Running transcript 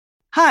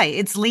Hi,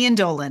 it's Leanne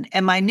Dolan,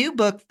 and my new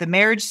book, The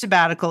Marriage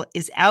Sabbatical,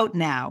 is out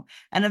now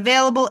and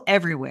available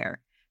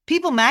everywhere.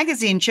 People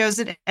magazine chose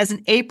it as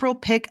an April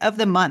pick of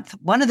the month,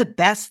 one of the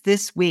best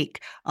this week.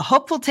 A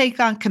hopeful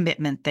take on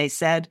commitment, they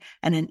said,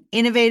 and an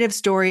innovative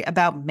story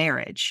about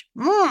marriage.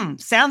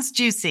 Sounds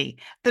juicy.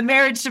 The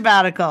Marriage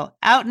Sabbatical,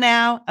 out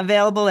now,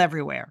 available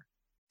everywhere.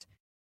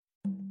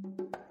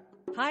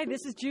 Hi,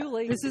 this is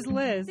Julie. This is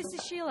Liz. This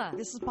is Sheila.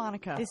 This is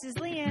Monica. This is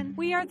Leanne.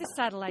 We are the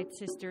Satellite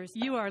Sisters.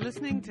 You are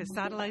listening to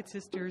Satellite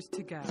Sisters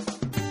to Go.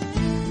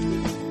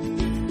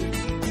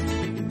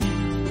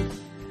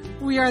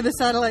 We are the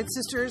Satellite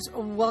Sisters.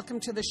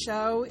 Welcome to the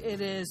show. It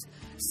is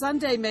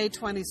Sunday, May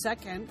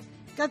 22nd.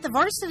 Got the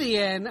varsity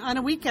in on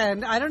a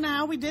weekend. I don't know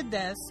how we did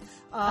this.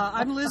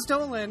 I'm Liz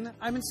Dolan.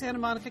 I'm in Santa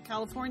Monica,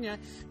 California.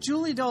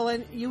 Julie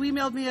Dolan, you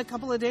emailed me a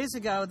couple of days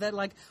ago that,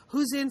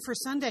 who's in for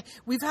Sunday?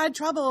 We've had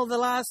trouble the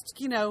last,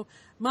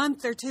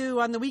 month or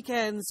two on the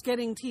weekends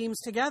getting teams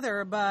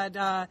together,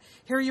 but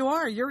here you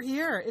are. You're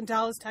here in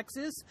Dallas,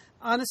 Texas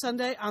on a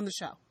Sunday on the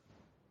show.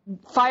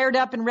 Fired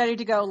up and ready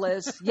to go,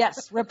 Liz.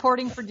 Yes,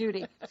 reporting for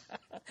duty.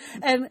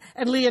 And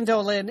Leanne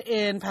Dolan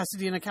in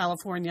Pasadena,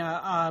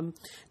 California.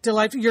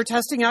 Delightful. You're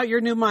testing out your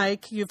new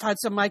mic. You've had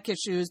some mic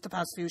issues the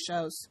past few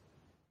shows.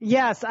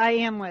 Yes, I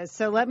am, Liz.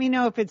 So let me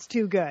know if it's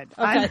too good.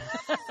 Okay.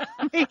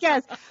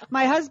 Because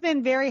my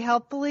husband very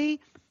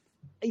helpfully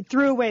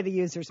threw away the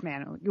user's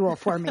manual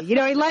for me. He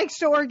likes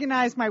to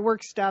organize my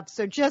work stuff.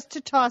 So just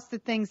to toss the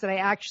things that I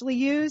actually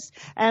use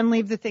and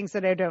leave the things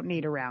that I don't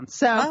need around.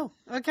 So,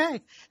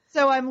 okay.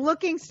 So I'm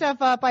looking stuff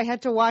up. I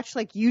had to watch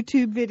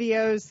YouTube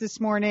videos this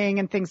morning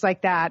and things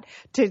like that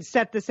to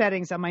set the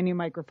settings on my new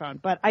microphone.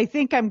 But I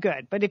think I'm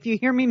good. But if you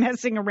hear me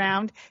messing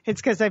around,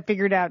 it's because I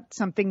figured out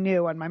something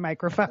new on my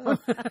microphone.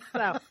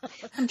 So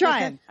I'm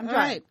trying. Okay. All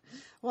right.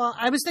 Well,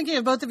 I was thinking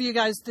of both of you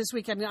guys this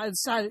weekend.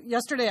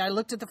 Yesterday, I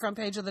looked at the front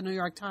page of the New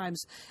York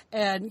Times,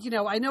 and,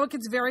 I know it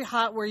gets very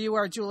hot where you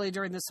are, Julie,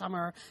 during the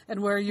summer, and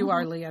where you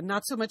are, Leanne.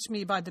 Not so much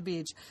me by the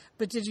beach.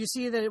 But did you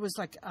see that it was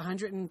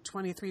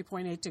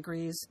 123.8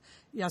 degrees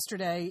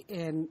yesterday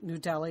in New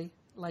Delhi?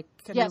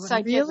 Yes,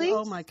 I really? did.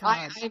 Oh, my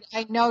God.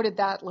 I noted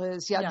that,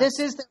 Liz. Yeah, This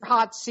is their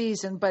hot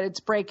season, but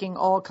it's breaking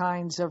all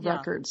kinds of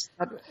records.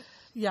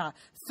 Yeah.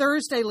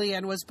 Thursday,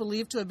 Leanne, was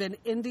believed to have been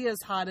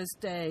India's hottest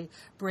day,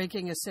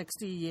 breaking a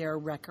 60-year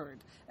record.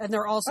 And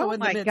they're also in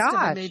the midst of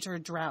a major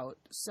drought.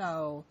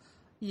 So,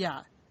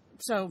 yeah.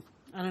 So,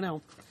 I don't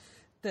know.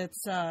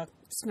 It's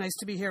nice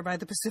to be here by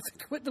the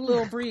Pacific with the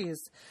little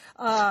breeze.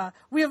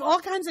 We have all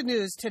kinds of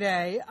news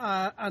today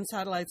on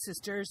Satellite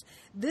Sisters.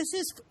 This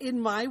is in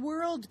my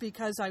world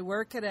because I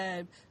work at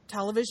a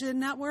television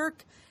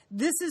network.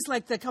 This is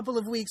the couple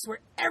of weeks where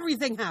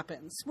everything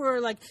happens,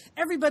 where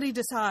everybody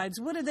decides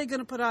what are they going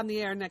to put on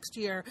the air next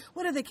year,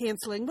 what are they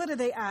canceling, what are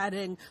they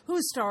adding,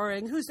 who's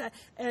starring,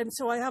 and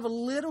so I have a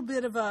little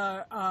bit of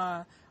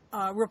a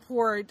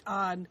report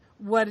on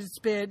what it's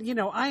been.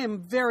 I am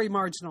very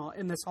marginal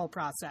in this whole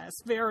process.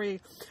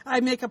 I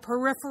make a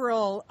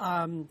peripheral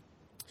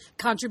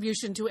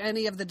contribution to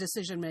any of the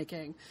decision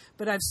making.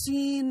 But I've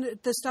seen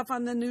the stuff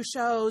on the new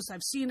shows.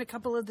 I've seen a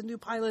couple of the new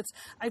pilots.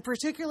 I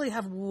particularly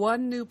have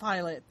one new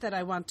pilot that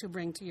I want to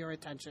bring to your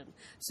attention,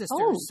 sisters.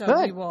 Oh, so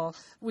good.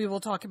 we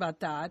will talk about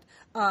that.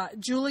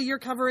 Julie, you're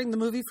covering the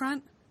movie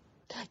front?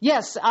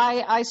 Yes,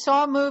 I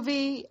saw a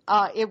movie.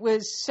 It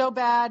was so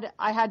bad,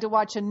 I had to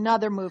watch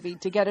another movie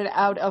to get it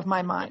out of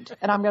my mind.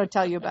 And I'm going to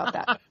tell you about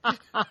that.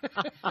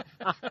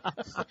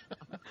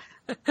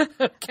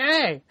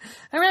 Okay.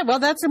 All right. Well,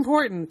 that's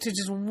important to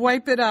just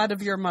wipe it out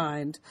of your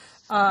mind.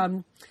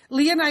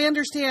 Leanne, I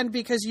understand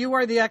because you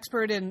are the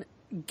expert in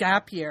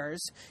gap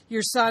years,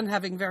 your son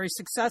having very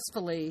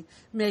successfully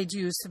made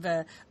use of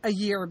a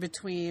year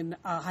between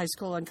high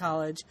school and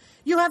college.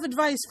 You have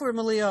advice for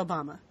Malia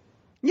Obama.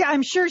 Yeah,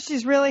 I'm sure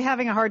she's really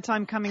having a hard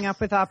time coming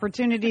up with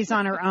opportunities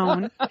on her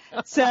own.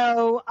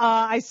 So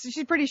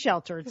she's pretty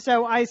sheltered.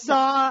 So I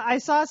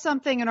saw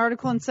something, an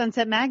article in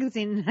Sunset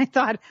Magazine, and I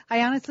thought,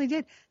 I honestly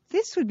did,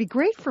 this would be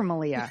great for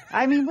Malia.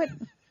 I mean, what?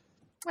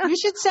 You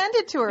should send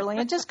it to her,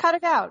 Leanne. Just cut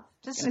it out.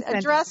 Just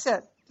address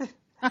it.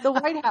 The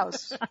White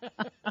House.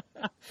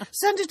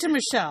 Send it to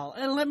Michelle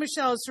and let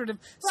Michelle sort of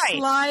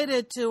slide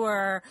it to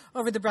her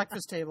over the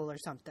breakfast table or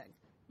something.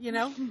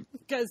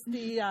 Because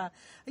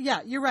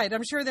you're right.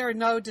 I'm sure there are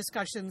no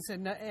discussions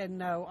and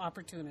no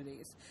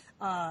opportunities.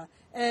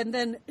 And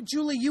then,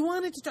 Julie, you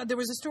wanted to talk. There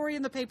was a story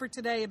in the paper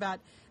today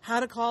about how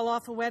to call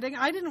off a wedding.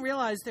 I didn't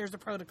realize there's a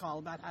protocol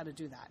about how to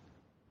do that.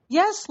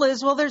 Yes,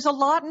 Liz. Well, there's a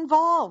lot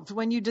involved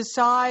when you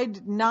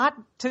decide not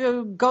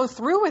to go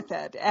through with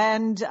it.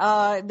 And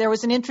there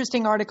was an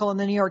interesting article in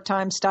the New York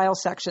Times style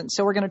section.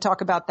 So we're going to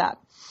talk about that.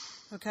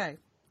 Okay.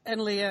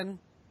 And Leanne,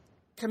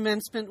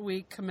 commencement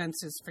week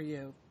commences for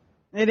you.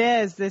 It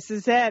is. This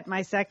is it.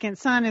 My second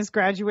son is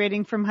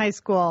graduating from high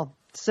school.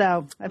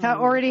 So I've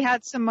already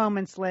had some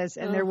moments, Liz,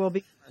 and there will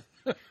be.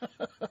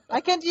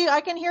 I can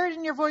hear it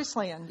in your voice,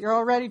 Leanne. You're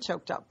already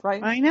choked up,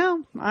 right? I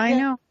know. I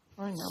know.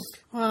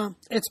 Well,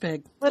 it's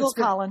big. Little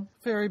Colin.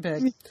 Very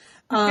big.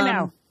 I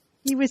know.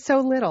 He was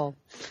so little.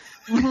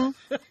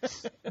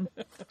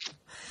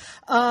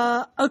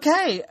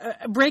 Okay.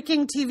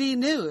 Breaking TV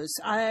news.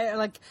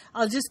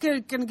 I'll just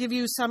going to give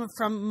you some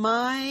from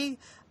my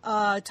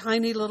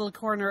tiny little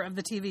corner of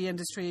the TV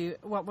industry,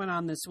 what went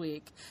on this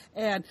week.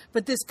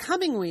 But this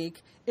coming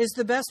week is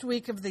the best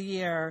week of the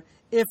year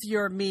if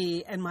you're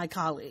me and my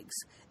colleagues.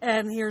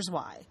 And here's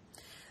why.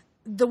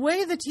 The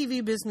way the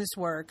TV business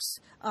works,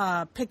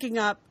 picking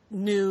up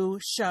new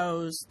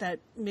shows that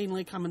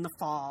mainly come in the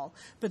fall,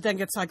 but then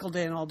get cycled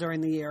in all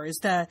during the year, is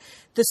that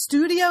the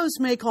studios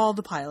make all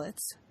the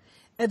pilots.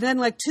 And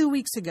then 2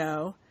 weeks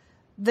ago,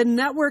 the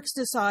networks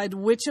decide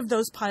which of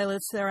those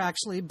pilots they're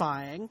actually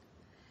buying.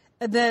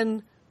 And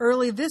then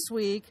early this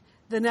week,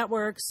 the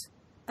networks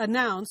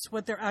announce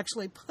what they're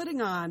actually putting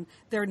on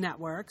their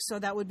network. So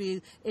that would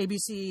be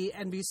ABC,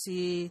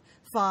 NBC,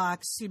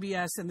 Fox,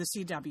 CBS, and the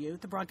CW,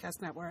 the broadcast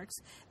networks.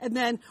 And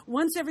then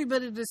once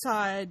everybody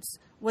decides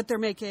what they're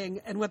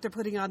making and what they're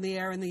putting on the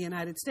air in the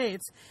United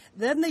States,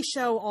 then they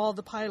show all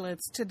the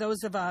pilots to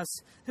those of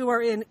us who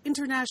are in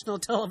international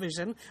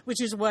television,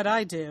 which is what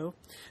I do.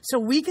 So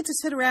we get to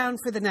sit around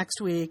for the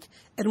next week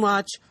and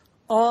watch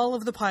all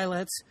of the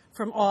pilots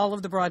from all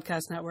of the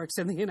broadcast networks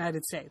in the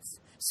United States.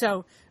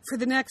 So for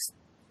the next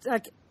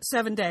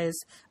 7 days,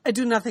 I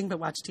do nothing but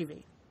watch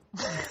TV.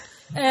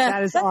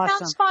 That is awesome.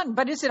 Sounds fun,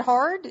 but is it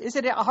hard? Is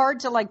it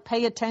hard to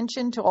pay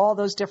attention to all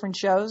those different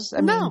shows?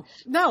 No,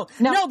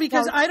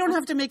 because I don't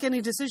have to make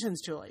any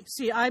decisions, Julie.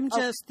 See, I'm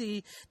just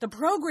the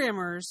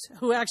programmers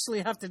who actually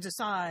have to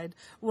decide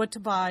what to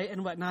buy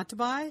and what not to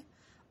buy.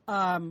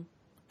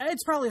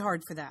 It's probably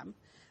hard for them.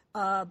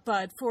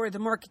 But for the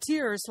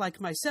marketeers like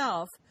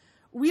myself,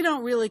 we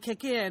don't really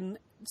kick in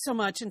so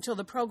much until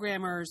the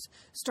programmers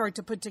start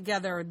to put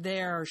together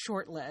their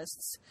short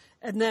lists.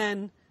 And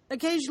then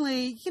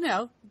occasionally,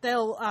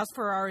 they'll ask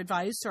for our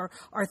advice or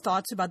our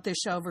thoughts about this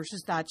show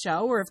versus that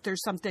show, or if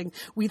there's something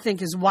we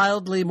think is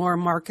wildly more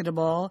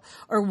marketable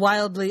or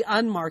wildly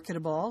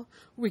unmarketable,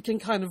 we can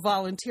kind of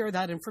volunteer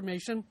that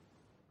information.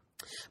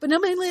 But no,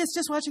 mainly it's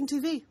just watching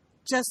TV.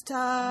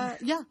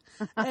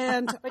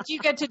 And but do you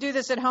get to do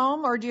this at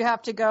home, or do you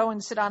have to go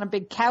and sit on a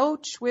big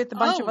couch with a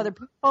bunch of other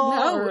people?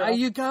 No,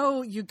 you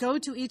go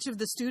to each of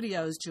the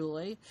studios,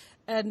 Julie,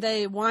 and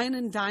they wine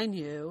and dine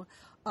you.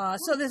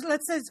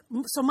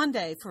 So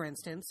Monday, for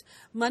instance,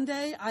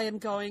 I am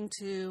going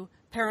to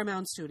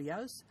Paramount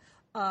Studios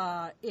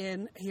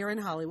here in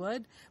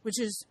Hollywood, which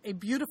is a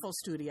beautiful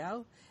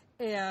studio.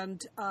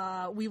 And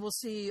we will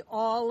see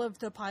all of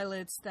the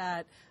pilots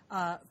that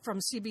from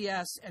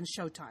CBS and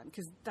Showtime,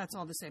 because that's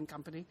all the same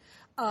company.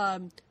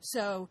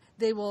 So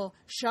they will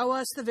show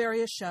us the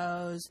various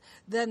shows.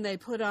 Then they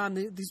put on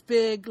these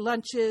big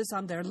lunches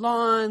on their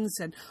lawns,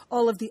 and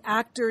all of the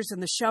actors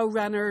and the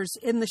showrunners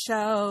in the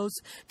shows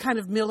kind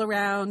of mill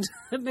around.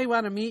 They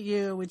want to meet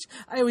you, which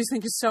I always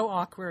think is so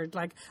awkward.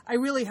 I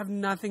really have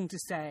nothing to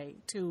say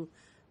to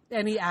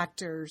any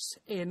actors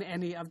in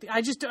any of the,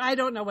 I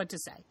don't know what to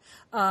say.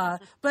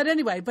 But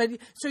anyway,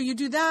 so you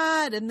do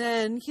that. And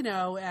then,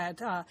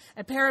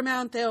 at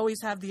Paramount, they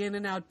always have the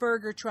In-N-Out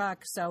burger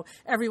truck. So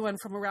everyone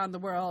from around the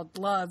world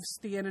loves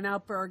the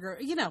In-N-Out burger.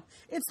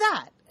 It's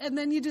that. And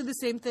then you do the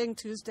same thing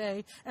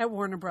Tuesday at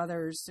Warner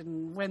Brothers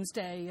and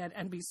Wednesday at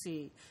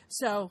NBC.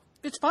 So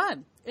it's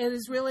fun. It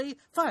is really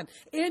fun.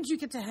 And you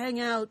get to hang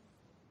out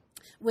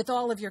with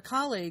all of your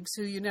colleagues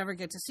who you never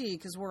get to see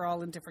because we're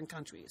all in different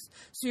countries.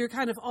 So you're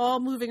kind of all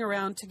moving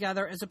around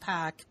together as a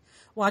pack,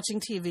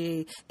 watching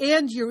TV,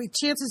 and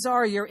chances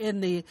are you're in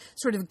the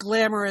sort of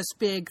glamorous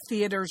big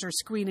theaters or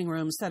screening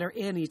rooms that are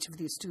in each of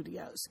these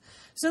studios.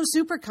 So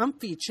super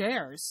comfy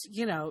chairs,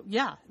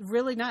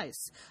 really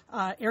nice.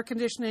 Air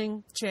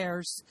conditioning,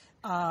 chairs,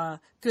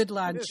 good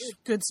lunch,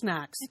 good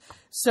snacks.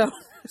 So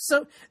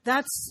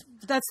that's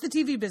the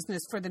TV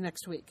business for the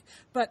next week.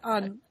 But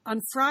on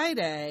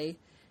Friday,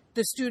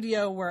 the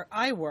studio where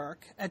I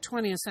work at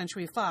 20th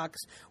Century Fox,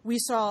 we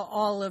saw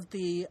all of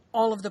the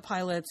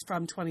pilots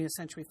from 20th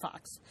Century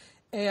Fox,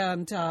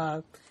 and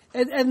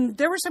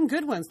there were some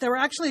good ones. There were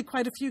actually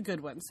quite a few good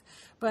ones,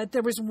 but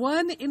there was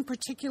one in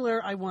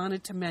particular I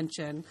wanted to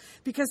mention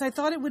because I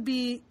thought it would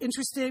be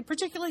interesting,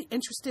 particularly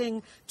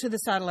interesting to the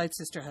Satellite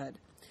Sisterhood,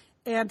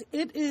 and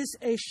it is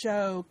a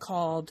show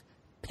called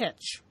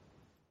Pitch.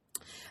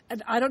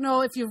 And I don't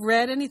know if you've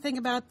read anything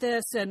about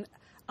this, and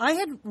I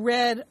had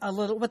read a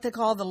little what they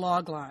call the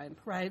log line,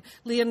 right?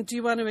 Liam, do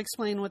you want to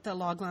explain what the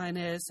log line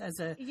is?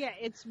 Yeah,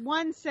 it's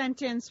one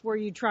sentence where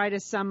you try to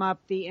sum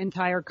up the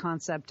entire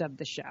concept of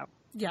the show.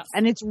 Yes.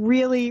 And it's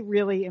really,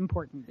 really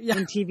important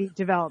in TV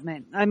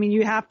development. I mean,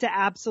 you have to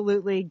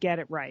absolutely get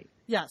it right.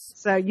 Yes.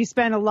 So you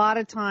spend a lot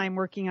of time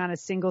working on a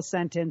single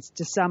sentence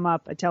to sum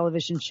up a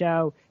television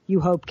show you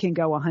hope can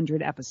go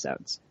 100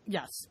 episodes.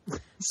 Yes.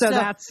 So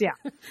that's,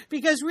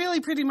 Because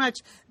really pretty much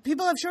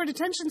people have short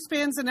attention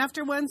spans, and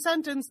after one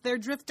sentence, they're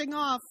drifting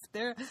off.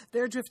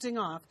 They're drifting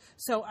off.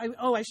 So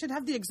I should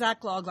have the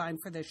exact log line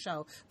for this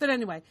show. But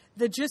anyway,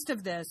 the gist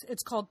of this,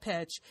 it's called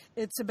Pitch.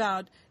 It's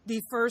about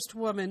the first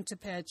woman to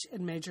pitch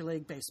in Major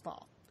League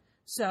Baseball.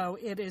 So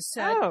it is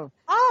set.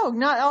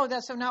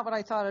 That's not what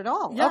I thought at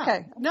all. Yeah,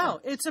 okay. No,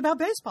 it's about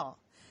baseball.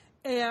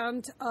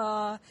 And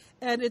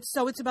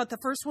it's about the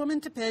first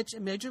woman to pitch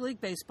in Major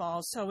League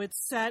Baseball. So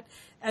it's set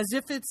as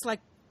if it's like,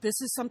 this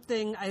is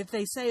something,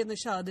 they say in the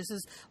show, this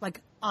is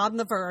like on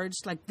the verge,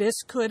 like this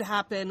could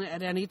happen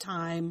at any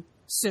time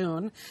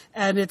soon.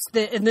 And in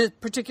the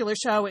particular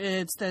show,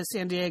 it's the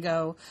San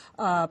Diego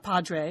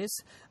Padres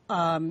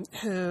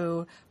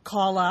who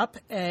call up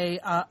a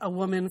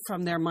woman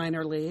from their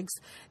minor leagues.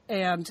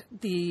 And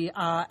the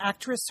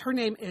actress, her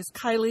name is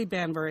Kylie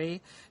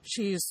Banbury.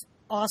 She's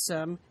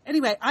awesome.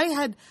 Anyway, I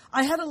had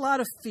a lot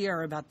of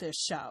fear about this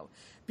show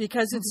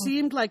because it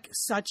seemed like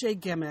such a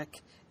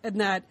gimmick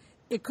and that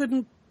it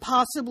couldn't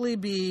possibly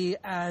be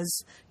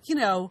as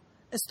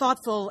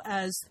thoughtful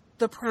as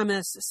the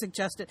premise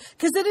suggested.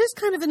 Because it is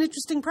kind of an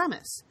interesting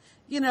premise.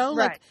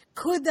 Like,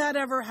 could that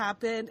ever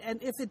happen?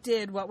 And if it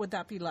did, what would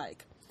that be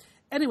like?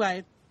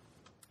 Anyway,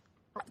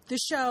 the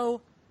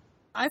show,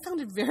 I found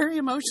it very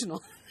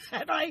emotional.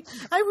 And I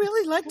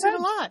really liked it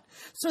a lot.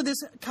 So this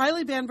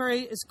Kylie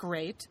Banbury is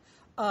great.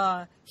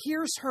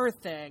 Here's her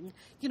thing.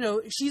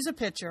 She's a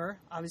pitcher.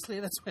 Obviously,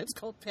 that's why it's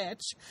called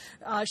pitch.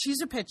 She's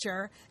a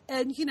pitcher.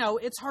 And,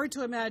 it's hard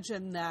to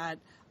imagine that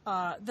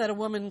a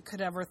woman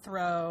could ever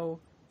throw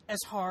as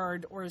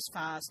hard or as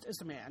fast as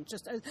a man.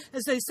 Just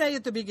as they say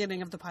at the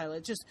beginning of the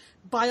pilot, just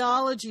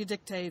biology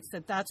dictates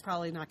that that's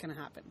probably not going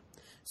to happen.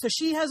 So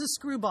she has a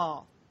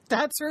screwball.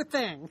 That's her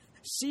thing.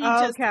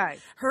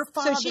 Her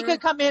father. So she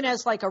could come in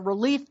as like a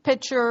relief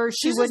pitcher.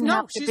 She's a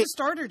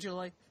starter,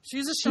 Julie.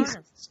 She's a starter. She's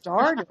a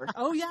starter.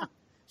 Oh yeah,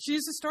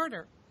 she's a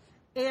starter.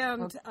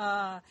 And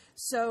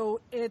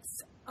so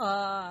it's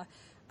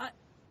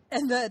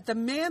and the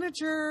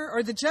manager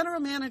or the general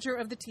manager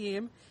of the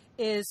team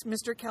is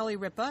Mr. Kelly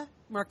Ripa,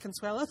 Mark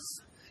Consuelos.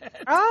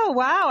 Oh,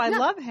 wow. I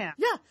love him.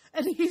 Yeah.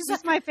 And he's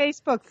my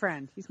Facebook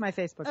friend. He's my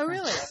Facebook friend. Oh,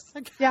 really?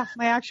 Okay. Yeah,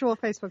 my actual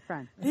Facebook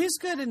friend. He's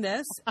good in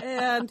this.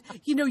 And,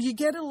 you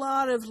get a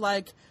lot of,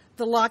 like,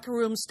 the locker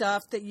room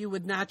stuff that you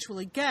would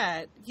naturally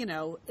get,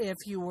 if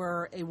you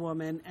were a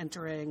woman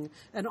entering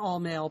an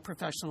all-male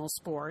professional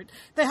sport.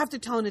 They have to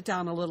tone it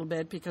down a little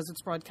bit because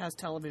it's broadcast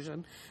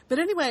television. But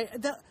anyway,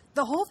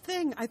 the whole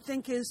thing, I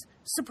think, is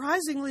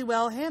surprisingly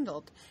well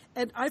handled.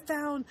 And I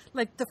found,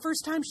 like, the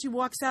first time she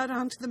walks out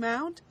onto the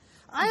mound,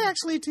 I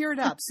actually teared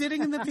up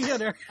sitting in the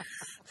theater.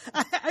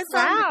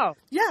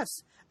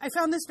 Yes, I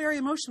found this very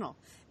emotional.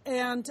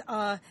 And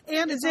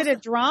is it a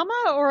drama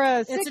or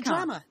a sitcom? It's a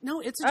drama.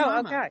 No, it's a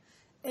drama. Oh, okay.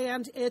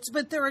 And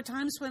but there are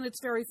times when it's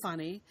very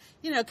funny,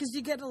 because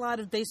you get a lot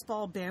of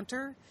baseball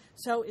banter.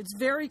 So it's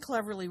very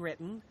cleverly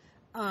written.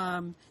 I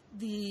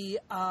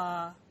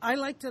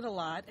liked it a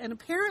lot. And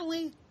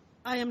apparently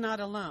I am not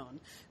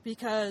alone,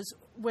 because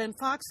when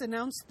Fox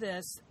announced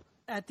this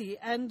at the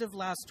end of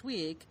last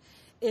week,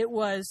 it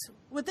was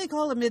what they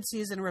call a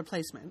mid-season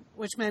replacement,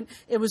 which meant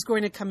it was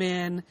going to come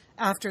in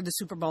after the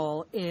Super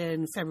Bowl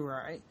in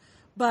February.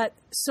 But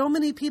so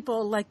many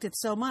people liked it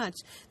so much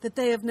that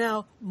they have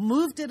now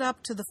moved it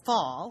up to the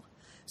fall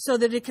so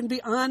that it can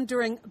be on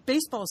during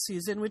baseball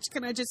season, which,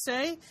 can I just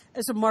say,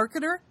 as a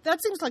marketer,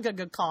 that seems like a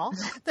good call.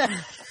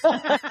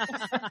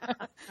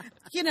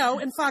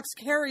 And Fox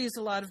carries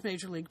a lot of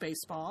Major League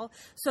Baseball.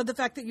 So the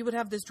fact that you would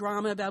have this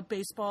drama about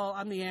baseball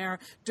on the air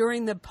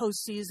during the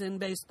postseason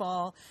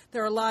baseball,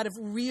 there are a lot of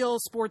real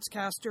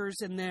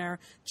sportscasters in there.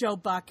 Joe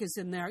Buck is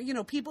in there.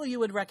 People you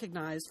would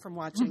recognize from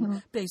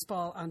watching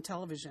baseball on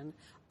television.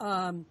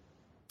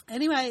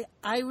 Anyway,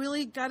 I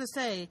really got to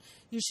say,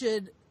 you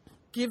should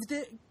give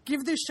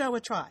this show a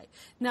try.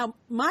 Now,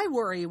 my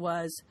worry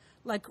was,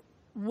 like,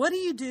 what do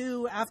you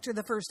do after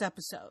the first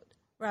episode,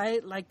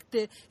 right? Like,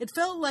 it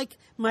felt like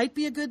might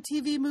be a good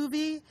TV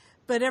movie,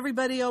 but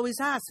everybody always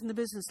asks in the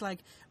business, like,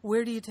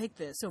 where do you take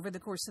this over the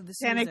course of the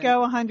season? Can it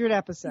go 100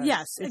 episodes?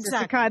 Yes,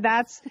 exactly.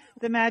 That's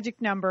the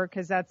magic number,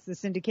 because that's the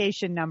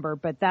syndication number,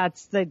 but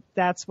that's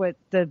what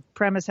the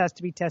premise has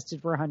to be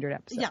tested for 100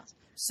 episodes. Yeah.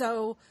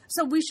 So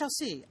we shall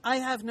see. I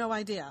have no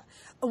idea.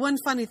 One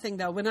funny thing,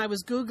 though, when I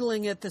was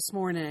Googling it this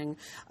morning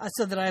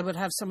so that I would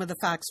have some of the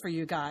facts for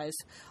you guys,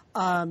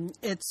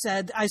 it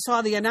said, I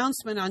saw the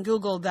announcement on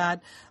Google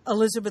that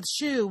Elizabeth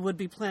Shue would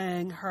be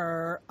playing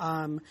her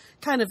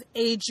kind of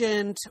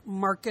agent,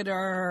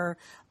 marketer,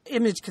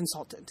 image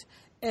consultant.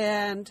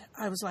 And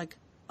I was like,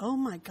 oh,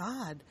 my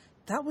God,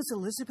 that was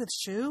Elizabeth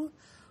Shue?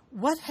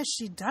 What has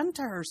she done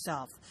to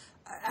herself?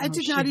 I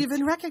did not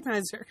even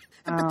recognize her.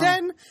 But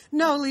then,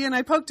 no, Leanne,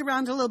 I poked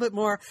around a little bit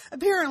more.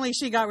 Apparently,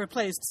 she got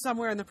replaced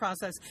somewhere in the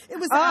process. It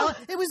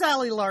was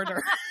Allie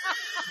Larder.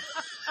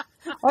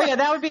 Oh, yeah,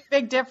 that would be a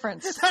big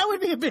difference. That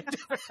would be a big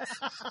difference.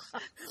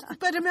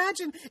 But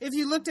imagine if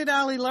you looked at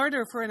Allie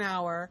Larder for an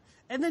hour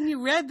and then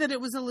you read that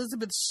it was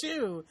Elizabeth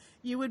Shue,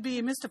 you would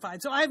be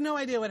mystified. So I have no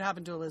idea what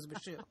happened to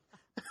Elizabeth Shue.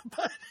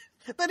 But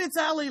it's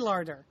Allie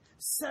Larder.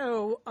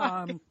 So,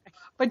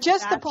 but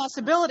just the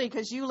possibility,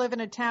 because you live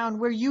in a town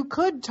where you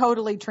could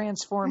totally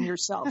transform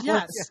yourself.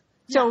 Yes.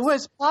 So it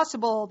was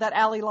possible that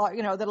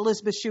that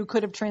Elizabeth Shue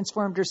could have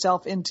transformed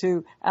herself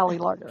into Allie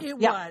Larder. It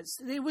was.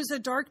 It was a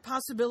dark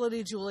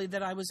possibility, Julie,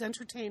 that I was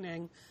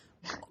entertaining,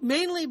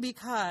 mainly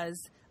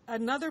because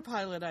another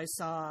pilot I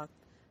saw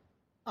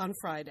on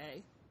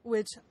Friday,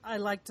 which I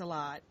liked a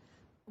lot,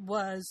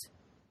 was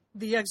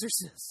The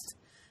Exorcist.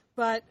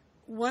 But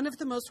one of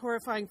the most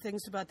horrifying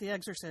things about The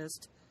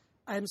Exorcist,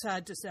 I'm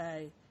sad to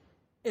say,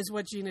 is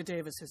what Gina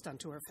Davis has done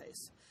to her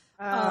face.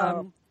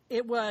 Oh.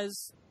 It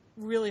was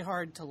really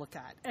hard to look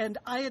at. And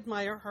I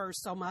admire her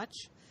so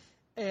much.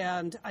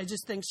 And I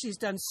just think she's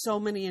done so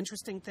many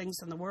interesting things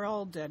in the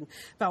world and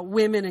about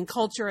women and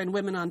culture and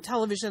women on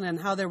television and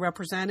how they're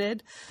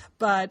represented.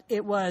 But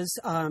it was,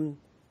 so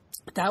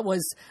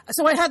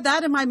I had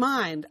that in my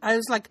mind. I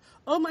was like,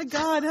 oh my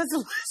God, has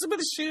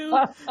Elizabeth Shue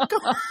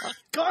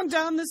gone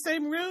down the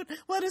same route?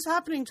 What is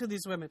happening to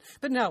these women?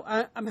 But no,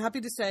 I'm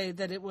happy to say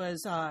that it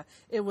was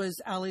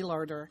Ali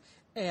Larder.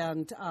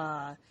 And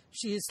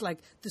she's like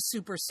the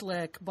super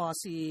slick,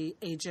 bossy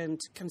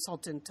agent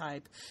consultant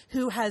type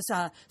who has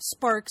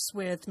sparks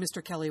with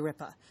Mr. Kelly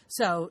Ripa.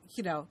 So,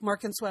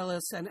 Mark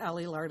Consuelos and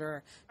Ali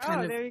Larder.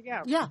 There you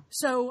go. Yeah.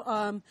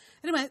 So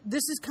anyway,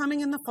 this is coming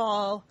in the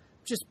fall.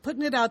 Just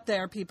putting it out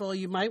there, people.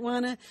 You might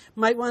want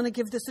to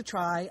give this a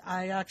try.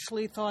 I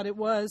actually thought it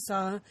was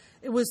a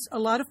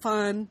lot of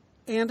fun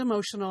and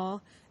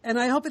emotional. And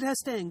I hope it has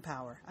staying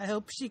power. I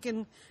hope she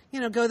can,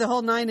 go the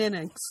whole 9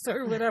 innings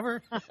or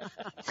whatever.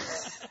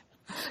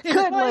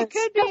 It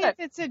could be, if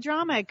it's a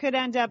drama, it could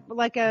end up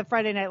like a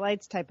Friday Night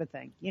Lights type of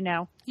thing,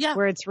 Yeah.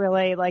 Where it's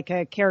really like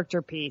a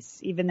character piece,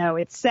 even though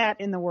it's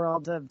set in the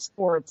world of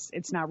sports.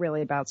 It's not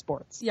really about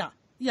sports. Yeah.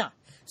 Yeah.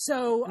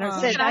 So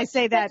I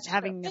say that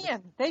having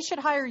they should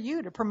hire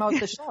you to promote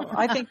the show.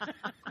 I think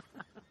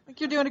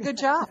you're doing a good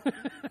job.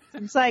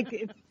 It's like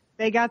if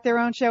they got their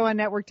own show on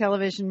network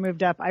television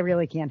moved up, I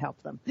really can't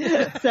help them.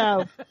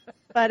 So,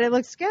 but it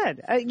looks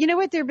good. You know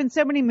what? There have been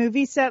so many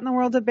movies set in the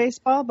world of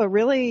baseball, but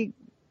really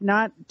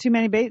not too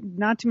many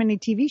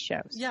TV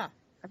shows. Yeah.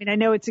 I mean, I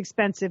know it's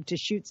expensive to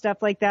shoot stuff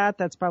like that.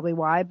 That's probably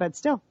why, but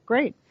still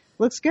great.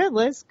 Looks good,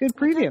 Liz. Good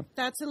preview. Okay.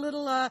 That's a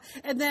little,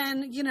 and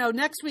then,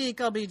 next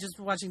week I'll be just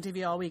watching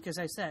TV all week, as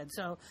I said.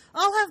 So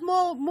I'll have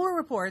more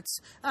reports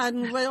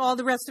on all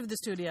the rest of the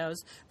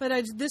studios.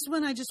 But this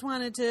one, I just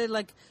wanted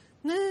to,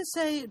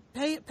 say,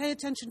 pay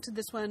attention to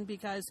this one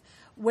because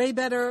way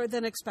better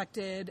than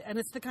expected. And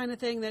it's the kind of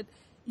thing that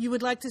you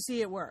would like to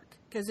see it work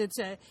because it's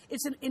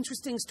an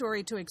interesting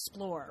story to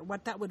explore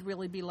what that would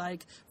really be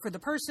like for the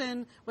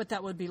person, what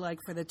that would be like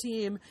for the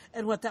team,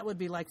 and what that would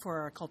be like for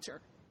our culture.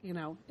 In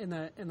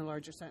the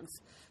larger sense.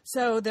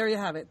 So there you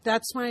have it.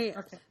 That's my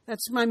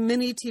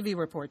mini TV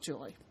report,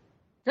 Julie.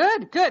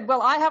 Good.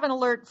 Well, I have an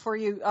alert for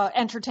you,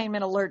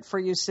 entertainment alert for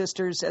you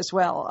sisters as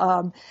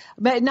well.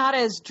 But not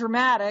as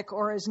dramatic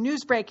or as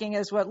news-breaking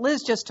as what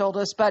Liz just told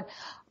us, but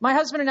my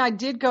husband and I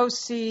did go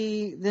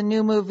see the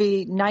new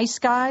movie Nice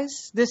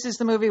Guys. This is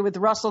the movie with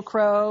Russell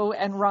Crowe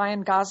and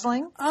Ryan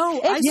Gosling.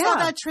 Oh, I saw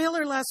that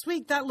trailer last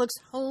week. That looks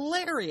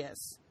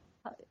hilarious.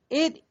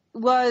 It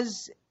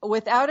was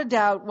without a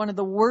doubt one of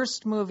the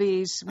worst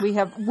movies we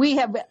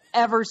have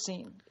ever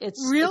seen.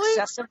 It's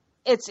really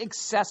it's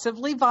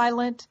excessively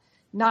violent,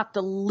 not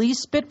the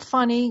least bit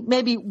funny.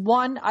 Maybe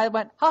I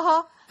went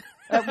ha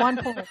at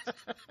one point.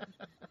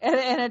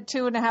 in a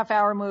 2.5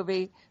 hour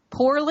movie,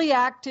 poorly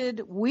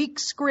acted, weak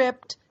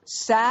script,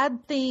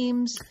 sad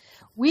themes.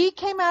 We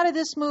came out of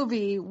this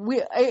movie.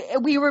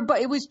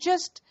 It was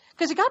just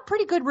because it got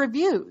pretty good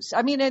reviews.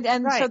 I mean,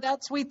 and right. So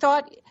we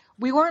thought.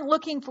 We weren't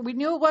we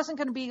knew it wasn't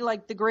going to be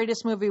like the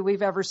greatest movie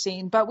we've ever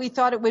seen, but we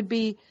thought it would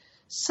be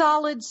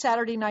solid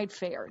Saturday night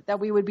fare, that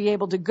we would be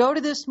able to go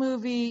to this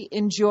movie,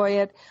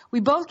 enjoy it. We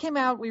both came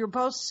out, we were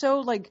both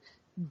so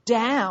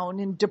down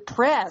and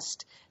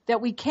depressed that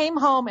we came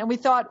home and we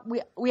thought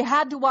we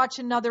had to watch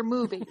another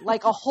movie,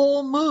 like a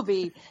whole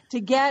movie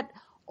to get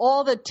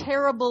all the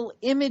terrible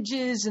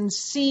images and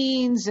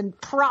scenes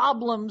and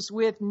problems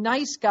with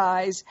Nice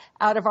Guys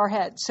out of our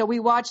heads. So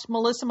we watched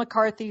Melissa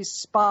McCarthy's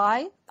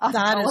Spy.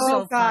 That is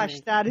so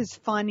funny. That is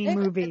funny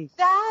movie.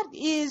 That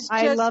is just,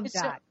 I love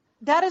that.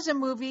 That is a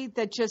movie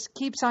that just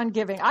keeps on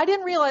giving. I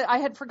didn't realize, I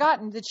had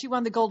forgotten that she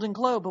won the Golden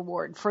Globe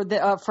Award for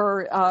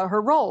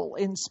her role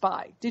in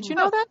Spy. Did you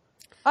know that?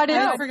 I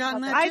had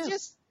forgotten that too.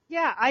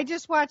 I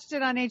just watched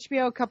it on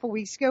HBO a couple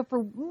weeks ago.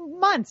 For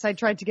months, I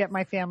tried to get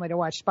my family to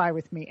watch Spy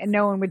with me, and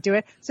no one would do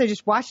it. So I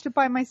just watched it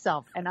by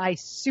myself, and I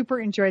super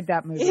enjoyed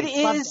that movie. It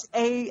is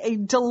a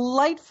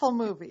delightful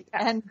movie,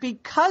 and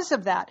because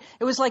of that,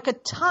 it was like a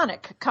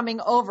tonic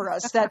coming over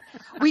us that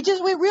we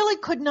really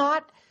could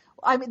not.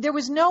 I mean, there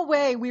was no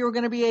way we were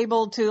going to be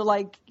able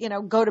to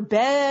go to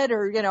bed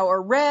or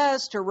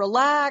rest or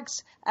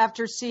relax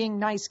after seeing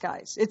Nice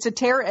Guys. It's a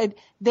terror.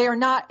 They are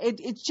not.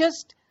 It's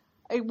just.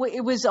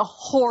 It was a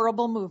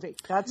horrible movie.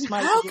 That's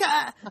my.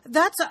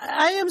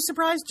 I am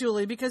surprised,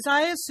 Julie, because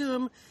I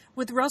assume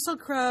with Russell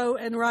Crowe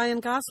and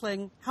Ryan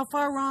Gosling, how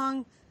far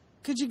wrong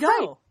could you go?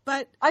 Right.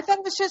 But I thought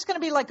it was just going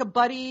to be like a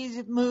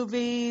buddy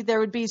movie.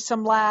 There would be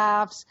some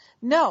laughs.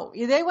 No,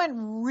 they went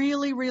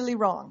really, really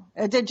wrong.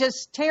 They're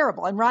just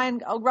terrible. And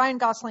Ryan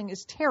Gosling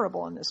is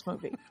terrible in this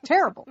movie.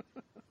 Terrible.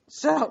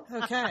 So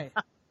okay.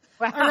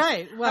 All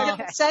right. Well,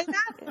 say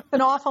that. It's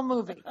an awful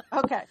movie.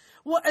 Okay.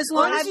 Well, as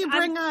long as you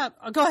bring up,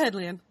 go ahead,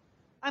 Leanne.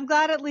 I'm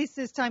glad at least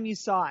this time you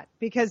saw it,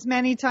 because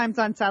many times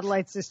on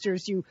Satellite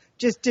Sisters, you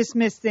just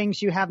dismiss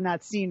things you have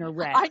not seen or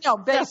read. I know,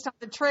 based on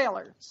the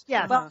trailers.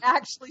 Yeah. But I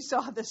actually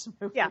saw this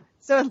movie. Yeah.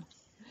 So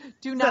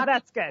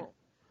that's good.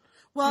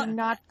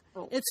 Well,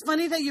 it's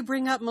funny that you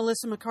bring up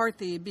Melissa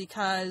McCarthy,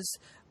 because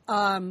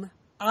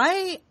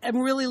I am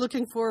really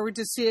looking forward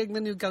to seeing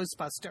the new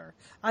Ghostbuster.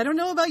 I don't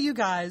know about you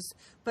guys,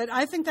 but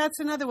I think that's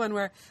another one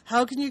where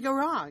how can you go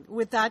wrong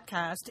with that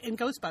cast in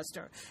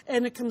Ghostbuster?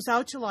 And it comes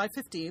out July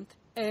 15th,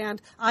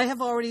 and I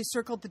have already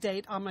circled the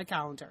date on my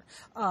calendar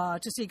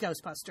to see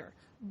Ghostbuster.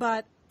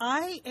 But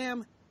I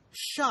am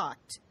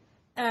shocked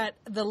at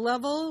the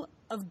level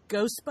of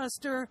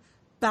Ghostbuster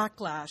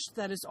backlash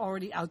that is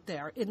already out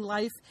there in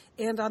life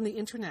and on the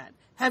internet.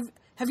 Have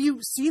you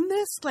seen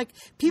this? Like,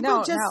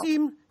 people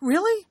seem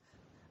really?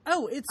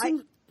 Oh,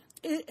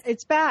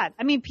 it's bad.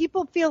 I mean,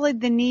 people feel like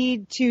the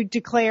need to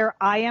declare,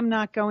 I am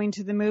not going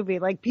to the movie.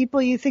 Like,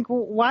 people, you think,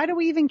 well, why do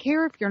we even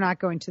care if you're not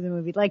going to the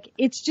movie? Like,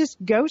 it's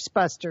just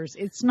Ghostbusters.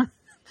 It's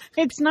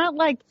not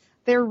like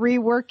they're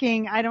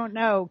reworking, I don't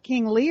know,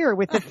 King Lear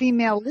with the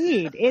female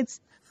lead. It's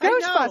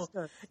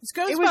Ghostbusters. It's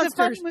Ghostbusters. It was a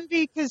fun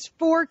movie because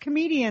 4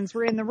 comedians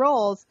were in the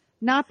roles,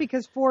 not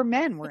because 4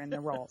 men were in the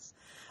roles.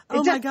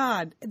 Oh, my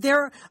God.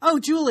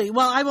 Julie,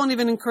 well, I won't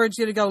even encourage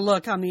you to go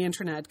look on the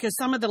internet, because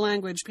some of the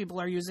language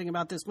people are using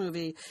about this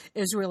movie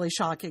is really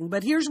shocking.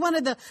 But here's one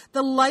of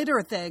the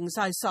lighter things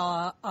I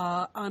saw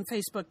on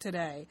Facebook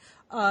today.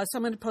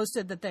 Someone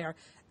posted that they are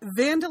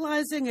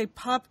vandalizing a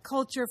pop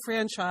culture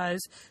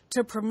franchise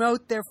to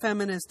promote their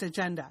feminist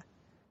agenda.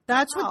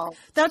 That's what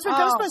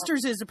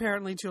Ghostbusters is,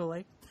 apparently,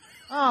 Julie.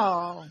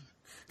 Oh.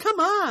 Come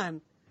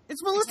on.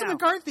 It's Melissa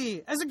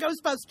McCarthy as a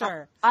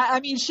Ghostbuster. I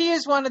mean, she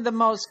is one of the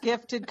most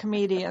gifted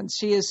comedians.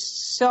 She is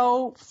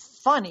so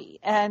funny,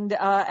 and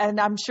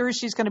I'm sure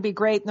she's going to be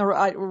great in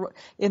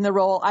the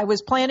role. I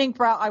was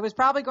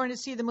probably going to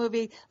see the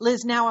movie.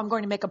 Liz, now I'm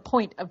going to make a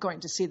point of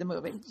going to see the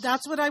movie.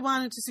 That's what I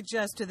wanted to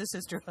suggest to the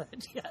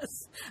sisterhood. Yes,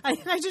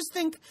 I just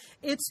think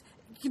it's.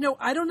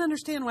 I don't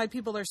understand why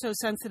people are so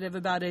sensitive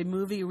about a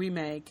movie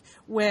remake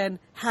when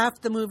half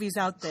the movies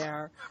out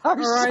there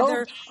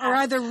are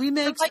either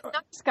remakes, they're like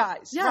nice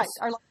guys. Yes, right,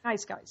 are like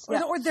nice guys,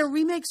 yeah. or they're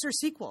remakes or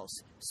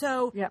sequels.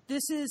 So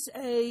this is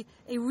a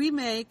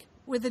remake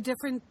with a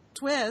different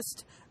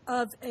twist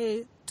of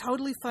a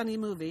totally funny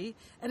movie,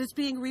 and it's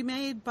being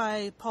remade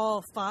by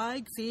Paul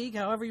Feig,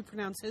 however you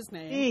pronounce his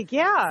name.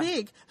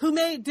 Feig, who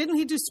didn't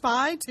he do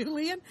Spy too,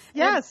 Leanne?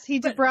 Yes, he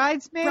did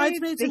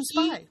Bridesmaids and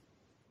Spy.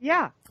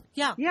 Yeah.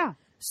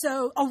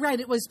 So,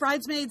 it was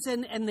Bridesmaids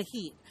and The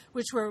Heat,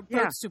 which were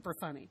both super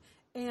funny.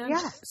 And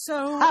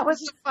so that was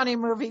a funny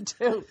movie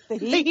too. The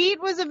Heat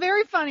was a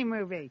very funny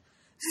movie.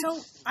 So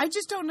I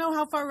just don't know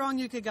how far wrong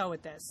you could go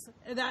with this.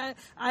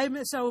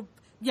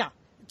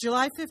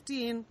 July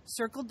 15,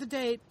 circled the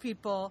date,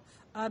 people.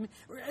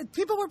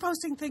 People were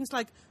posting things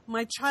like,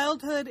 my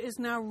childhood is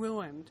now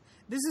ruined.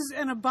 This is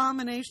an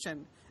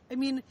abomination. I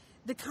mean,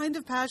 the kind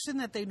of passion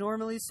that they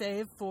normally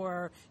save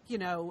for,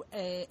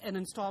 an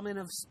installment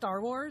of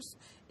Star Wars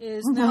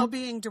is now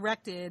being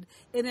directed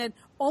in an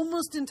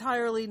almost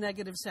entirely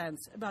negative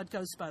sense about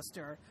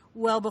Ghostbuster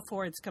well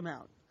before it's come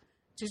out.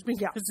 Just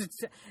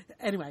because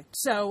anyway,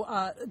 so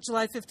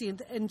July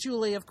 15th. And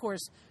Julie, of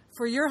course,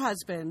 for your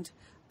husband,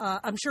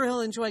 I'm sure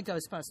he'll enjoy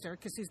Ghostbuster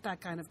because he's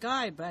that kind of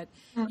guy. But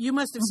you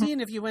must have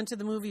seen, if you went to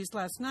the movies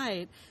last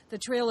night, the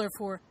trailer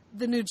for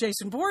the new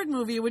Jason Bourne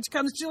movie, which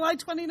comes July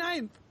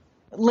 29th.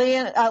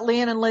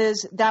 Leanne and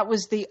Liz, that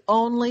was the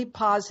only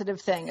positive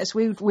thing. As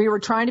we were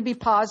trying to be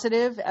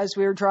positive as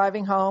we were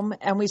driving home,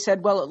 and we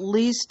said, well, at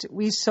least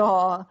we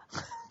saw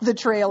the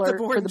trailer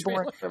for the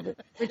Bourne movie.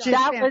 Which is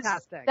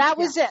fantastic. That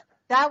was it.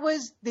 That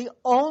was the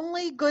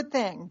only good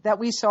thing that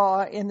we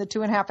saw in the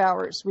 2.5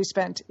 hours we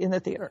spent in the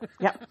theater.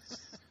 Yep.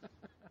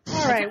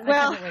 All right.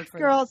 Well,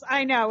 girls,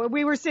 I know.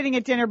 We were sitting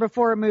at dinner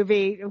before a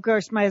movie. Of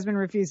course, my husband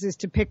refuses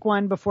to pick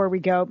one before we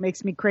go. It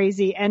makes me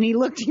crazy. And he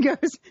looked and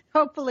goes,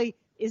 hopefully,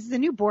 is the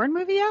new Bourne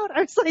movie out?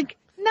 I was like,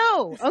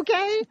 no,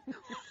 okay?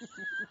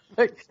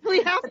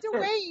 We have to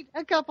wait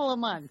a couple of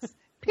months.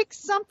 Pick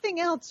something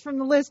else from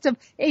the list of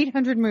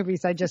 800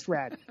 movies I just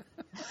read.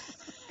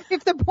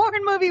 If the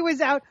Bourne movie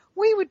was out,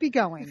 we would be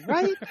going,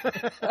 right?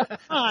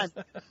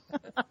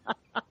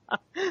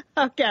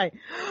 Okay.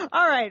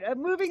 All right.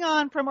 Moving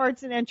on from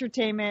arts and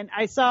entertainment,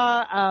 I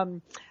saw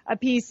a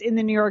piece in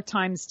the New York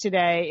Times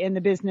today in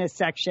the business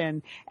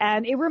section,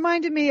 and it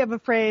reminded me of a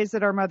phrase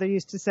that our mother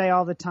used to say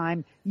all the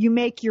time: you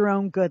make your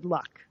own good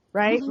luck.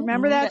 Right?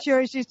 Remember that? She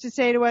always used to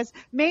say to us,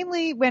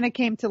 mainly when it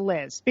came to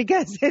Liz,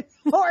 because it's,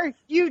 or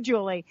you,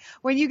 Julie,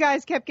 when you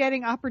guys kept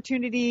getting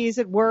opportunities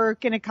at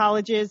work and at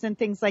colleges and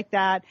things like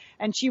that.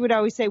 And she would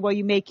always say, well,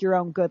 you make your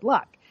own good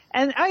luck.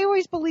 And I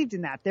always believed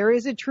in that. There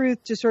is a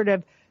truth to sort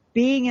of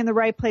being in the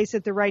right place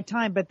at the right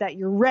time, but that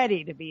you're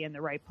ready to be in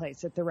the right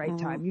place at the right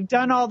time. You've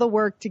done all the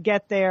work to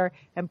get there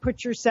and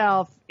put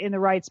yourself in the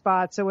right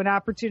spot. So when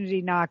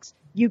opportunity knocks,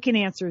 you can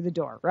answer the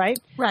door, right?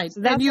 Right.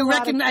 So and you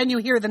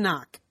hear the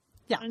knock.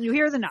 Yeah. And you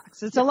hear the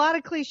knocks. It's a lot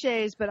of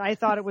cliches, but I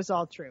thought it was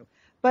all true.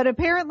 but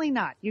apparently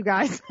not, you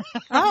guys.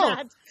 Oh,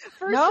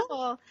 First of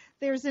all,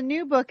 there's a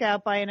new book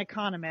out by an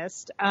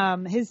economist.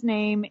 His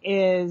name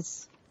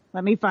is,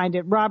 let me find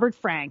it, Robert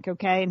Frank,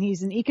 okay? And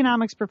he's an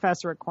economics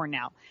professor at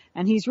Cornell.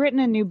 And he's written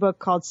a new book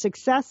called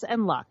Success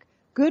and Luck,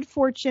 Good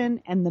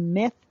Fortune and the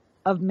Myth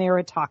of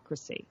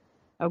Meritocracy,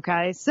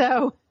 okay?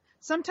 So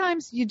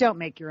sometimes you don't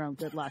make your own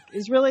good luck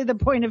is really the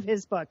point of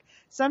his book.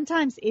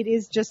 Sometimes it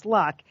is just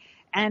luck,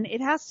 and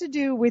it has to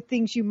do with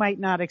things you might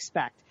not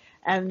expect.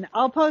 And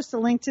I'll post a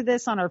link to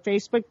this on our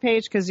Facebook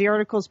page because the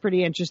article is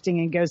pretty interesting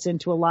and goes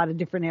into a lot of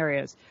different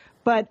areas.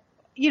 But,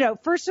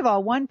 first of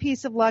all, one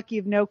piece of luck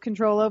you have no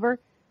control over,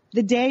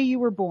 the day you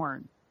were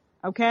born,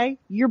 okay?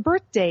 Your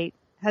birth date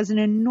has an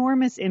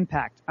enormous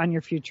impact on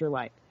your future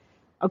life.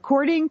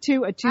 According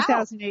to a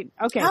 2008,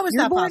 okay. How is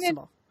that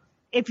possible?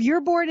 If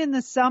you're born in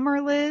the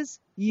summer, Liz,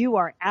 you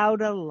are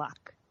out of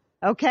luck.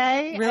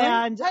 Okay. Really?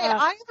 And, hey,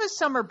 I have a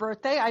summer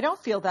birthday. I don't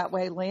feel that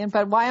way, Lian,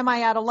 but why am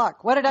I out of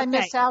luck? What did I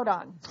miss out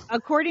on?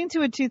 According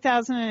to a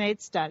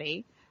 2008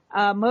 study,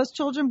 most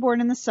children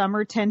born in the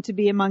summer tend to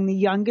be among the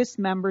youngest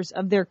members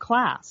of their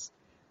class,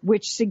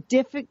 which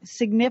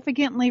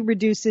significantly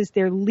reduces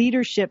their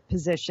leadership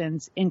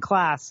positions in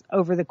class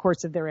over the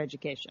course of their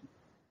education.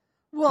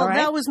 Well,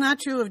 that was not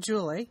true of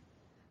Julie.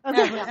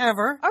 Okay.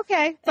 Ever.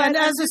 Okay. But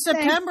as a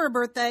September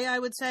birthday, I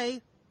would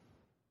say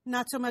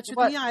not so much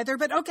with me either.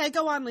 But okay,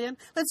 go on, Lian.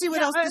 Let's see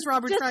what else does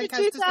Robert Frank has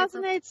to say. Just a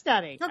 2008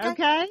 study.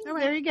 Okay. All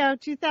right. There you go.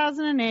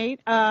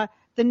 2008.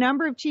 The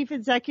number of chief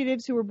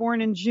executives who were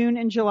born in June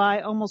and July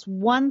almost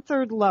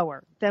 1/3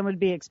 lower than would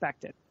be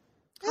expected.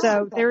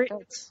 So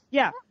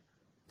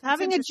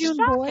having a June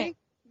boy.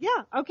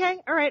 Yeah. Okay.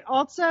 All right.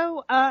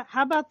 Also,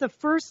 how about the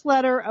first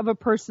letter of a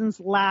person's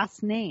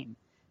last name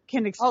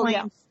can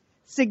explain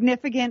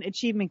significant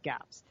achievement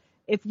gaps.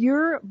 If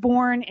you're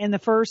born in the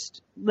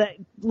first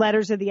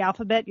letters of the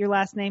alphabet, your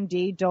last name,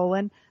 D,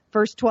 Dolan,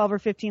 first 12 or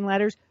 15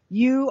 letters,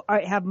 you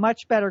have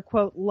much better,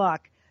 quote,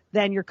 luck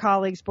than your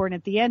colleagues born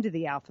at the end of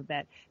the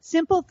alphabet.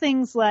 Simple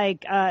things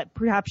like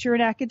perhaps you're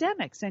in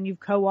academics and you've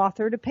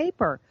co-authored a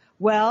paper.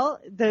 Well,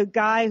 the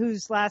guy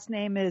whose last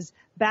name is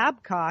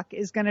Babcock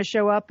is going to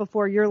show up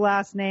before your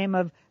last name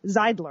of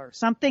Zeidler.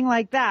 Something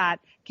like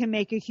that can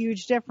make a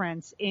huge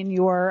difference in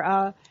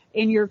your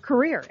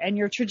career and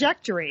your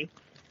trajectory.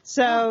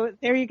 So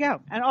there you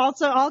go. And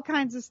also all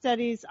kinds of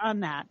studies on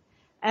that.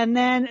 And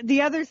then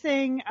the other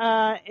thing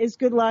is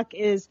good luck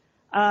is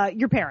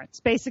your parents,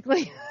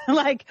 basically.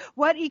 Like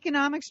what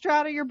economic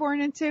strata you're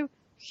born into,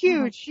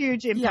 huge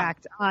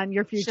impact on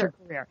your future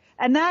career.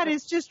 And that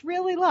is just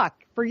really luck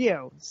for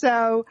you.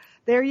 So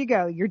there you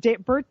go. Your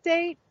birth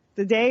date,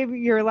 the day of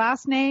your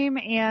last name,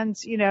 and,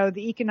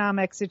 the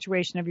economic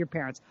situation of your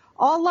parents.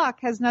 All luck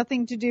has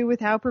nothing to do with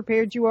how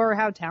prepared you are, or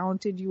how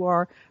talented you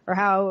are, or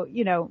how,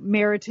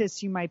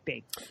 meritorious you might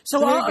be.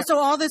 So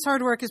all this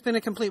hard work has been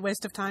a complete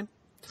waste of time?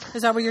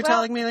 Is that what you're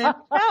telling me, Lian?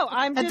 No,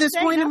 I'm just at this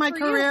point in my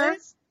career.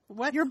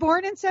 What? You're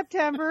born in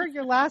September.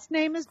 Your last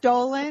name is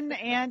Dolan,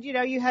 and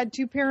you had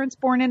two parents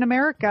born in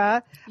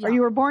America, or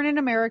you were born in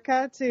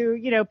America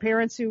to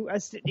parents who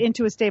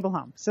into a stable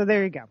home. So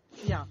there you go.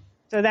 Yeah.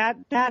 So that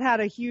had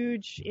a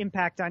huge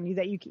impact on you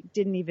that you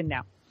didn't even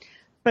know.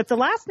 But the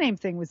last name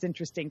thing was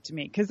interesting to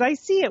me because I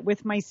see it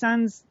with my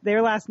sons.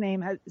 Their last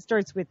name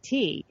starts with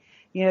T.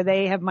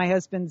 They have my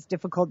husband's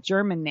difficult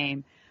German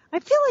name. I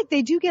feel like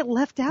they do get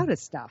left out of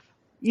stuff.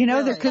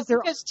 Really?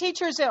 Because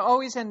teachers are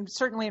always, and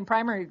certainly in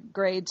primary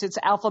grades, it's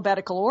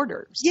alphabetical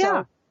order.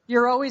 So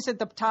you're always at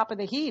the top of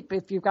the heap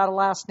if you've got a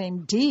last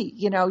name D.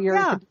 You're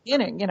at the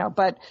beginning.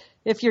 But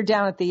if you're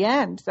down at the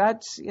end,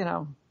 that's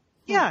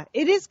Yeah,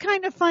 it is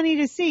kind of funny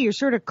to see. You're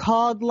sort of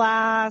called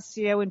last,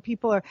 when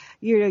people are,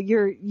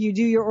 you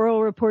do your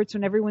oral reports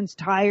when everyone's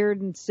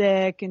tired and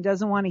sick and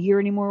doesn't want to hear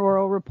any more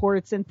oral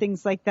reports and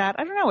things like that.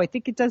 I don't know. I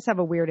think it does have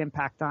a weird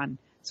impact on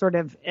sort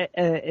of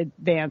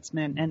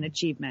advancement and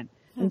achievement.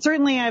 And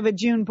certainly I have a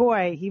June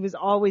boy. He was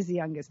always the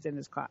youngest in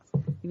his class.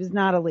 He was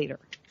not a leader,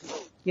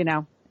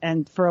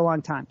 and for a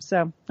long time.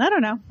 So I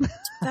don't know.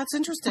 That's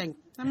interesting.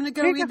 I'm going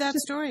to go read that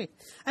story.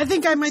 I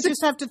think I might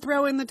just have to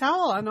throw in the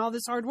towel on all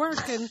this hard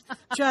work and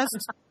just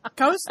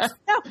coast.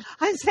 No,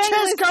 I'm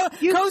saying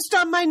coast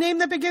on my name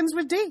that begins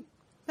with D.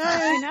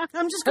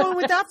 I'm just going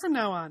with that from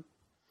now on.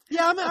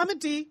 Yeah, I'm a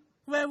D.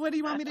 What do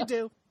you want me to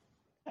do?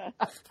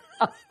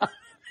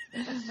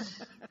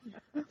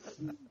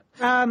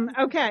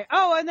 Okay.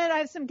 Oh, and then I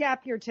have some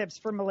gap year tips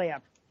for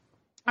Malia.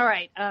 All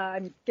right.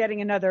 I'm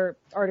getting another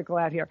article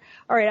out here.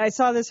 All right. I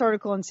saw this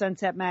article in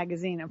Sunset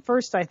Magazine. At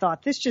first, I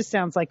thought this just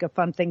sounds like a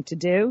fun thing to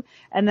do.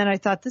 And then I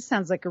thought this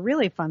sounds like a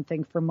really fun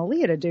thing for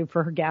Malia to do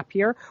for her gap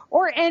year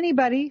or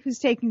anybody who's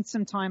taking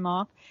some time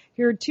off.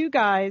 Here are two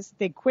guys.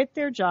 They quit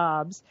their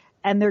jobs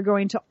and they're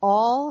going to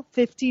all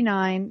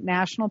 59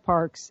 national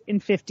parks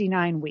in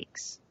 59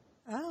 weeks.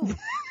 Oh.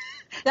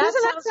 That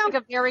sounds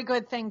like a very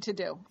good thing to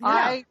do. Yeah.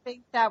 I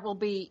think that will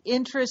be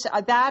interesting.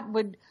 That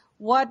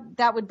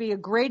would be a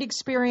great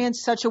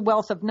experience, such a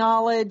wealth of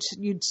knowledge.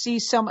 You'd see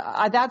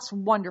that's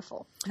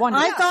wonderful.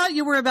 Wonderful. I thought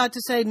you were about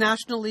to say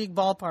National League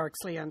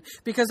ballparks, Lian,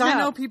 because I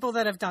know people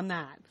that have done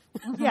that.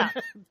 Yeah.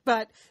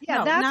 But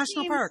no, that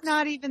national seems parks.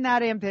 not even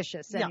that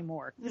ambitious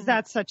anymore, because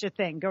that's such a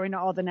thing, going to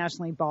all the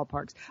National League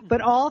ballparks.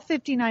 But all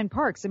 59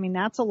 parks, I mean,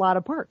 that's a lot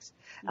of parks.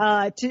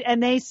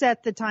 And they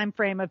set the time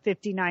frame of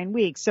 59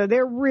 weeks. So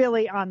they're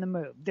really on the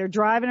move. They're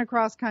driving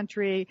across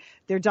country.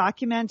 They're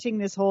documenting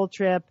this whole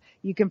trip.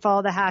 You can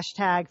follow the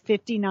hashtag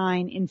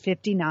 59 in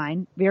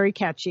 59. Very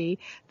catchy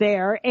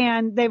there.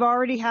 And they've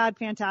already had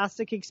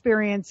fantastic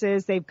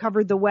experiences. They've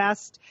covered the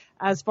West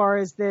as far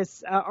as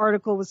this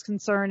article was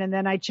concerned. And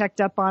then I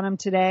checked up on them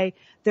today.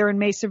 They're in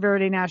Mesa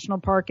Verde National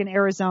Park in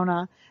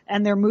Arizona,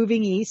 and they're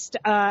moving east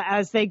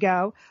as they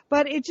go.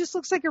 But it just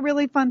looks like a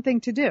really fun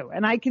thing to do.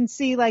 And I can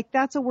see, like,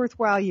 that's a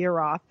worthwhile year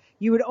off.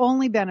 You would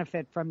only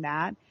benefit from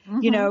that.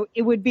 You know,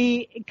 it would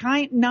be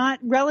not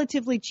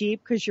relatively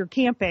cheap because you're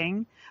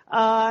camping.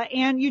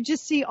 And you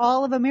just see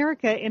all of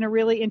America in a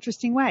really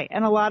interesting way,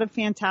 and a lot of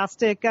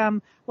fantastic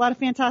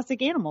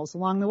animals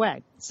along the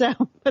way. So,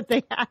 but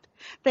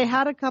they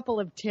had a couple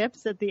of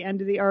tips at the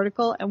end of the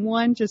article, and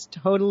one just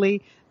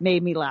totally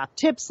made me laugh.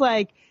 Tips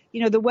like,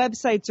 you know, the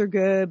websites are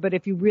good, but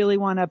if you really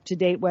want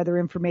up-to-date weather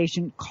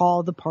information,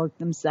 call the park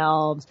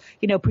themselves.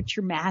 You know, put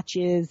your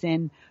matches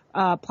in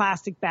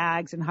plastic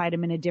bags and put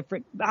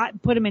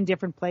them in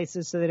different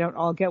places so they don't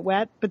all get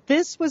wet. But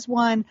this was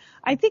one,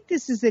 I think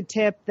this is a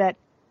tip that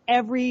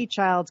every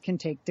child can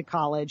take to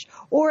college,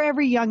 or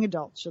every young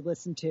adult should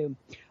listen to.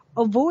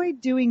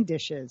 Avoid doing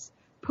dishes.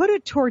 Put a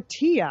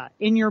tortilla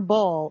in your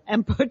bowl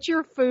and put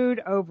your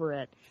food over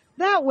it.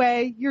 That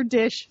way your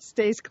dish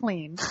stays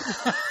clean.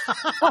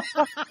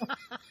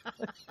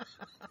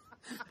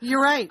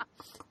 You're right.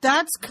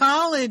 That's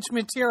college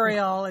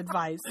material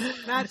advice.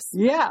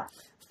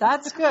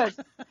 That's good.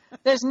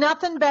 There's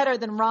nothing better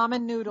than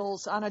ramen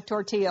noodles on a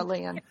tortilla,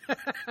 Lian.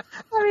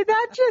 I mean,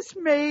 that just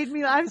made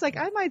me, I was like,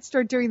 I might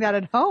start doing that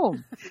at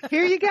home.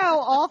 Here you go.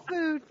 All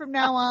food from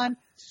now on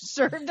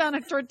served on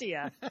a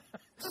tortilla.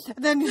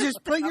 Then you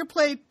just put your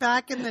plate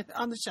back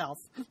on the shelf.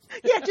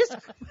 Yeah,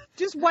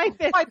 just wipe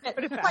it. Wipe it.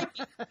 Put it back. Wipe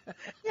it.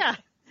 Yeah.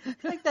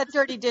 Take that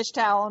dirty dish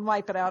towel and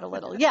wipe it out a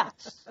little. Yeah.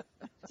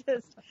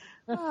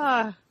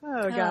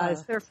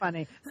 Guys, they're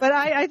funny. But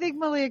I think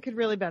Malia could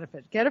really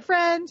benefit. Get a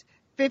friend.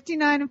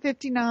 59 and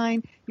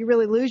 59. You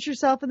really lose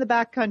yourself in the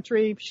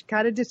backcountry. She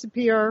kind of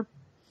disappear.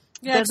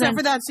 Yeah, except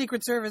for that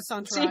Secret Service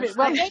entourage.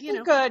 Well, make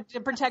it good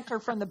to protect her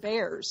from the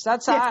bears.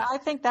 That's I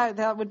think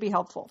that would be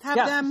helpful. Have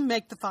them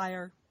make the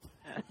fire.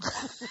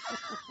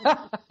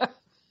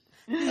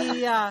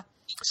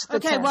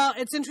 Okay, well,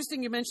 it's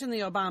interesting you mentioned the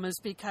Obamas,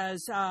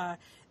 because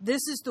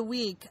this is the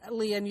week,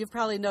 Lee, and you've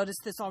probably noticed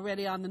this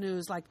already on the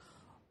news, like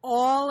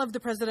all of the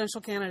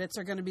presidential candidates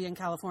are going to be in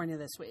California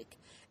this week.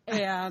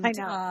 And I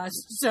know.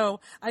 So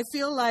I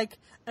feel like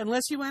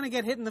unless you want to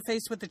get hit in the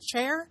face with a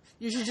chair,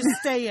 you should just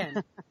stay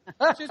in.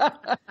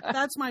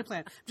 That's my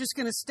plan. I'm just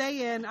going to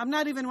stay in. I'm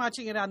not even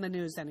watching it on the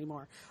news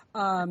anymore.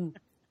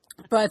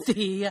 But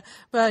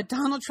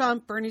Donald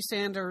Trump, Bernie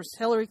Sanders,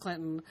 Hillary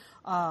Clinton,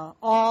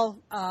 all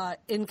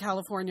in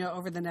California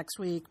over the next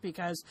week,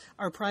 because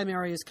our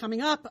primary is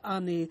coming up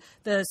on the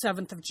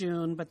 7th of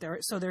June. But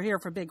they're here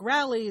for big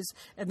rallies,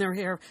 and they're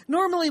here.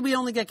 Normally, we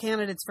only get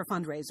candidates for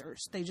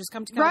fundraisers. They just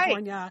come to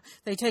California,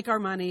 they take our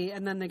money,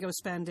 and then they go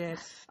spend it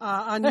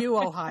on you,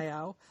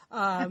 Ohio.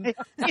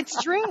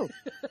 It's true.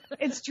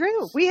 It's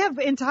true. We have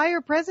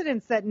entire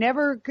presidents that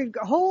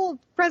whole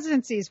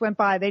presidencies went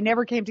by. They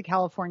never came to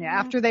California.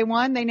 After they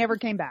won, they never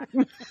came back.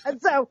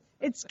 So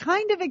it's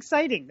kind of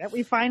exciting that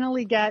we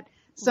finally get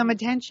some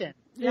attention.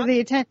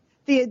 Yep.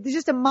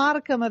 Just a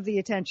modicum of the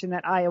attention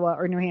that Iowa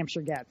or New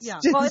Hampshire gets. Yeah.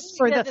 Well,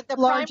 the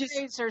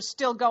primaries are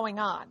still going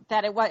on.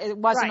 That it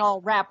wasn't all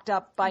wrapped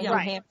up by New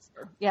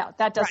Hampshire. Yeah,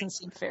 that doesn't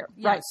seem fair.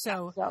 Yeah, right.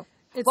 So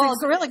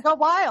really go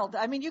wild.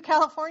 I mean, you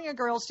California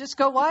girls, just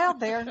go wild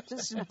there.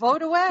 Just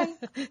vote away.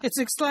 It's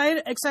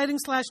exciting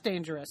 /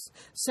 dangerous.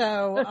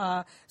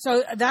 So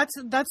that's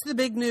the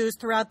big news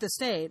throughout the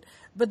state.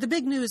 But the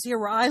big news here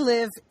where I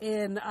live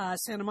in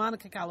Santa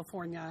Monica,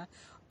 California,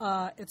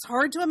 it's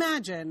hard to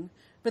imagine,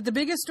 but the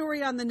biggest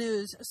story on the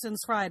news since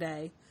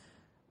Friday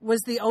was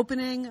the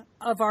opening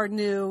of our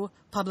new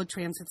public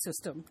transit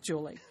system,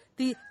 Julie.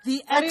 The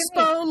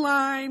Expo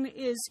line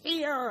is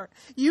here.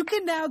 You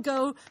can now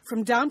go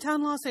from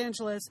downtown Los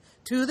Angeles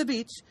to the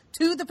beach,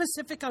 to the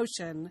Pacific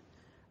Ocean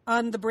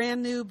on the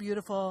brand new,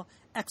 beautiful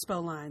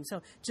Expo line.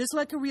 So just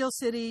like a real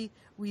city,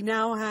 we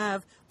now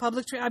have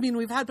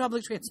we've had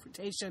public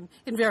transportation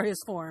in various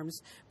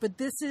forms, but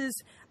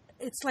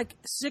it's like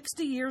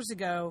 60 years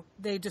ago,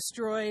 they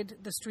destroyed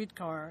the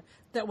streetcar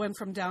that went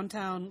from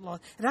downtown.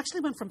 It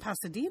actually went from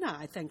Pasadena,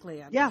 I think,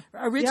 Leanne. Yeah.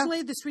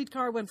 Originally, the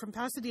streetcar went from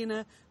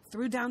Pasadena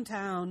through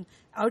downtown,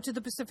 out to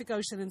the Pacific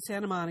Ocean in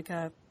Santa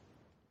Monica.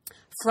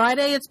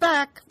 Friday, it's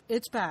back.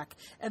 It's back.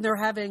 And they're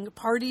having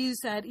parties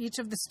at each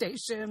of the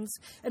stations.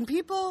 And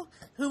people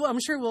who I'm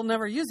sure will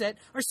never use it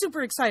are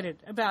super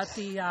excited about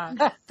the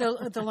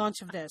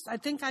launch of this. I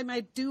think I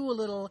might do a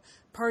little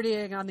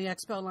partying on the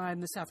Expo line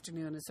this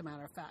afternoon, as a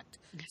matter of fact.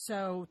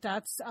 So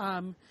that's...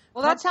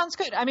 that sounds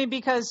good. I mean,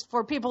 because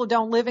for people who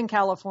don't live in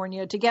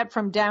California, to get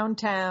from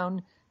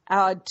downtown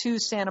to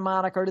Santa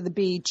Monica or to the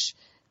beach,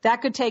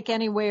 that could take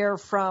anywhere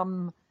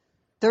from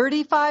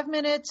 35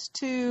 minutes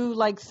to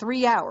like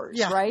 3 hours,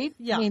 right?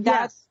 Yeah. I mean,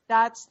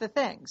 that's the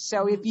thing.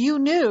 So if you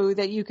knew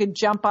that you could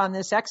jump on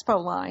this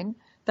expo line,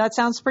 that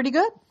sounds pretty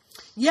good.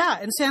 Yeah,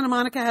 and Santa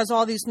Monica has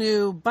all these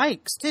new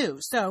bikes too.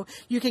 So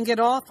you can get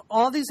off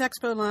all these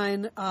Expo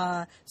Line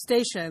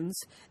stations,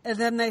 and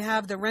then they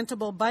have the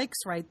rentable bikes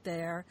right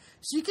there.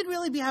 So you could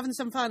really be having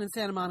some fun in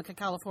Santa Monica,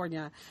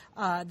 California,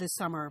 this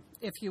summer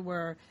if you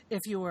were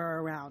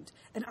around.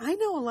 And I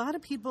know a lot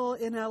of people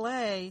in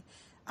LA.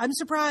 I'm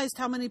surprised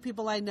how many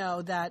people I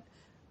know that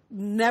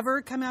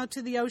never come out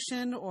to the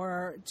ocean,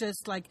 or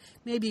just like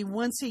maybe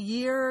once a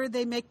year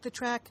they make the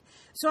trek.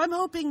 So I'm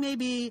hoping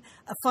maybe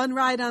a fun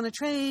ride on a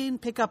train,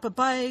 pick up a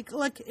bike.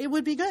 Like, it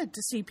would be good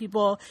to see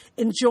people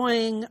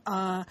enjoying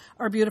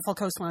our beautiful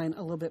coastline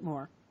a little bit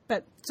more.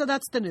 But so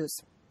that's the news.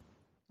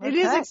 It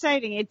is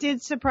exciting. It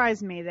did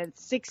surprise me that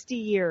 60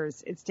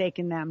 years it's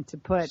taken them to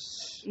put,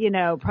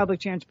 public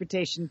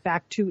transportation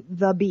back to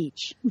the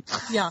beach.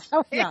 Yeah,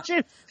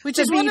 which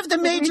is one of the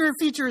major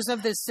features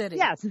of this city.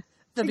 Yes.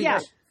 The beach.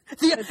 Yes.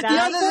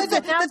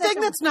 The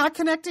thing that's not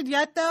connected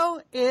yet,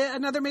 though,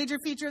 another major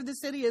feature of the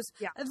city is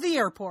the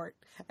airport.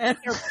 And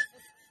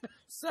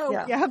so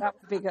that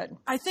would be good.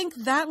 I think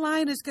that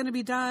line is going to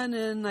be done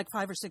in like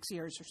 5 or 6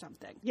 years or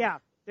something. Yeah,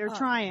 they're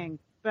trying,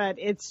 but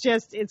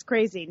it's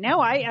crazy. No,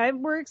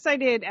 we're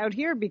excited out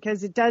here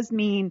because it does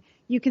mean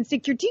you can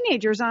stick your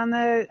teenagers on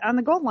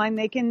the Gold Line.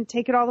 They can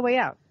take it all the way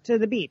out to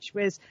the beach,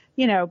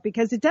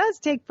 because it does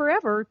take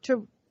forever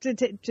to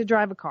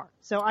drive a car.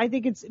 So I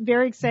think it's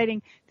very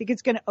exciting. I think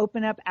it's going to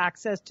open up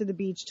access to the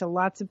beach to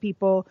lots of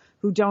people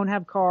who don't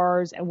have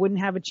cars and wouldn't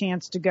have a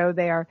chance to go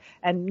there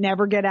and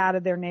never get out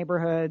of their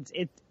neighborhoods.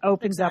 It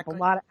opens up a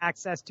lot of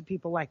access to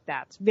people like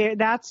that.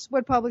 That's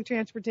what public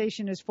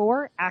transportation is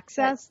for,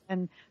 access,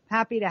 and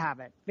happy to have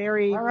it.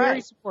 Very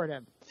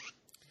supportive.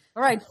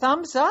 All right.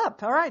 Thumbs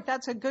up. All right.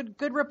 That's a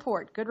good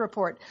report. Good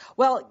report.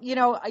 Well,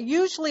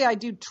 usually I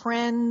do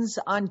trends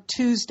on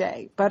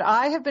Tuesday, but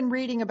I have been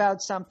reading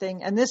about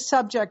something, and this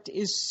subject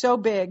is so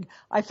big,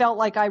 I felt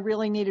like I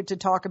really needed to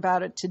talk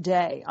about it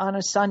today on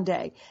a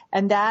Sunday.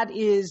 And that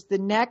is the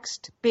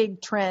next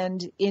big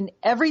trend in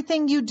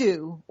everything you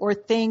do or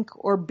think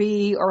or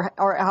be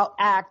or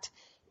act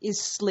is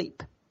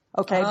sleep.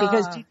 Okay.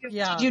 Because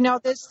did you know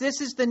this?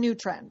 This is the new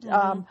trend.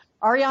 Mm-hmm.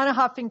 Arianna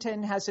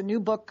Huffington has a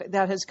new book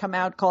that has come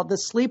out called The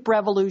Sleep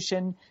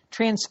Revolution,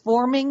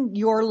 Transforming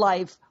Your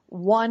Life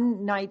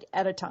One Night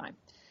at a Time.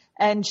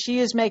 And she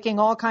is making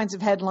all kinds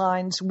of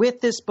headlines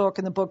with this book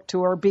and the book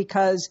tour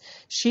because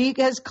she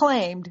has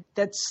claimed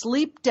that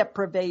sleep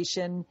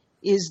deprivation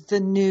is the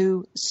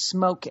new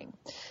smoking.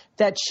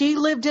 That she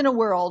lived in a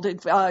world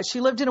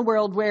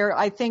where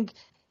I think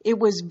it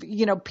was,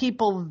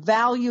 people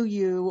value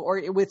you, or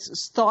it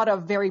was thought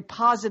of very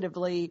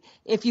positively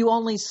if you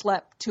only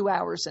slept 2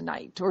 hours a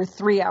night or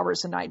 3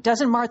 hours a night.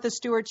 Doesn't Martha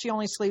Stewart, she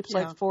only sleeps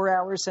like 4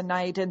 hours a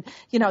night. And,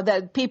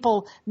 that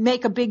people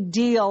make a big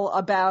deal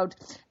about,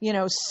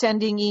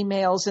 sending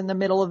emails in the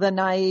middle of the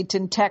night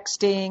and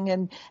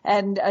texting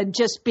and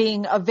just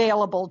being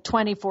available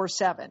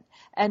 24/7.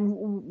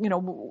 And,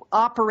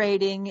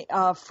 operating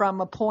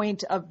from a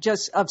point of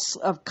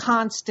of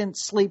constant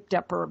sleep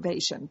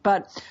deprivation.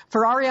 But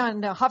for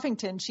Arianna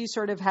Huffington, she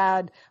sort of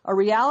had a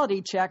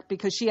reality check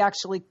because she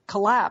actually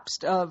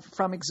collapsed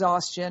from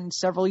exhaustion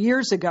several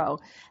years ago.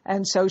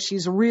 And so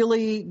she's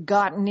really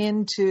gotten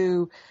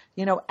into,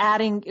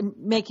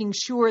 making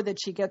sure that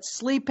she gets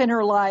sleep in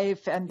her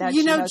life. And that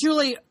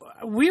Julie,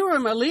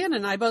 Leanne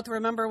and I both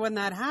remember when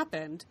that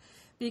happened.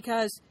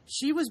 Because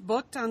she was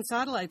booked on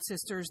Satellite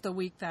Sisters the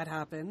week that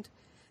happened.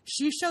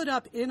 She showed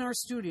up in our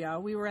studio.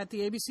 We were at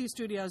the ABC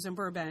studios in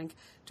Burbank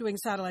doing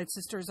Satellite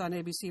Sisters on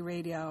ABC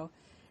Radio.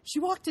 She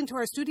walked into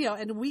our studio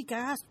and we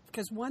gasped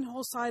because one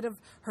whole side of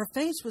her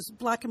face was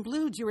black and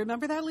blue. Do you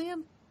remember that,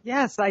 Liam?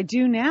 Yes, I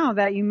do now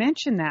that you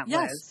mentioned that,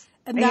 yes. Liz.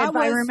 And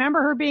I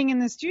remember her being in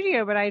the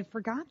studio, but I had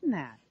forgotten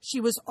that.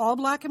 She was all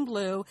black and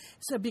blue,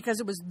 so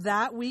because it was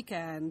that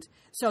weekend.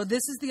 So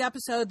this is the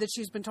episode that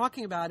she's been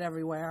talking about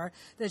everywhere,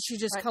 that she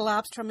just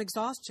collapsed from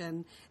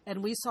exhaustion.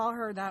 And we saw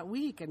her that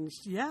week, and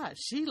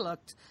she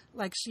looked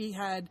like she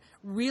had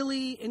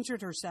really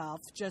injured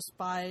herself just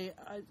by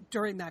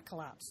during that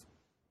collapse.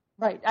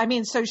 Right. I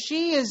mean, so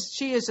she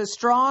is a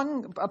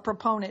strong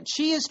proponent.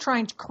 She is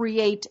trying to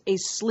create a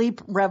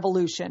sleep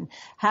revolution.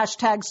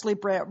 # sleep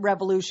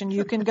revolution.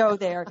 You can go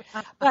there.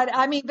 But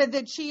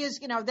that she is,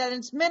 that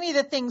it's many of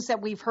the things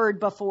that we've heard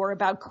before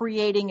about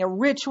creating a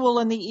ritual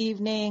in the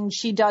evening.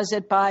 She does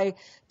it by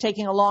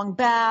taking a long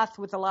bath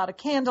with a lot of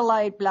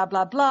candlelight, blah,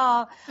 blah,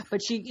 blah.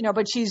 But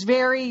she's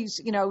very,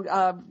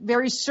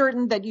 very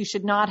certain that you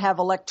should not have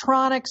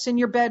electronics in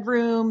your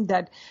bedroom,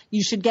 that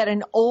you should get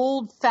an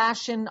old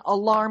fashioned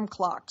alarm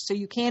clock. So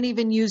you can't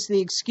even use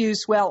the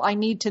excuse, well, I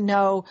need to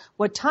know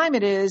what time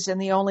it is, and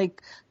the only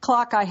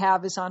clock I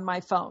have is on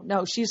my phone.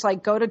 No, she's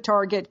like, go to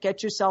Target,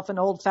 get yourself an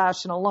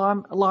old-fashioned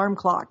alarm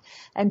clock.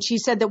 And she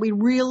said that we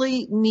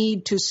really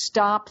need to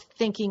stop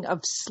thinking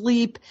of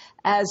sleep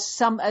as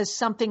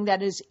something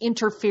that is is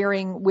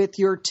interfering with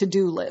your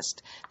to-do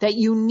list, that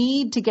you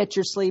need to get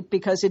your sleep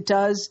because it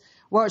does.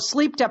 Well,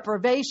 sleep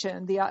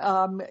deprivation,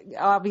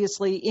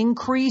 obviously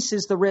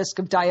increases the risk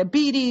of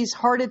diabetes,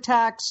 heart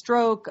attack,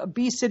 stroke,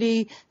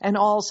 obesity, and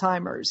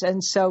Alzheimer's.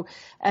 And so,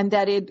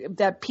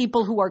 that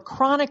people who are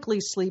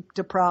chronically sleep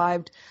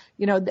deprived,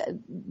 you know,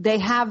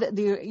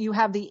 you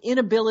have the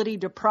inability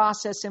to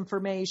process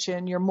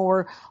information. You're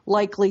more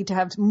likely to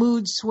have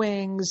mood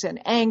swings and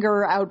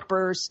anger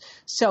outbursts.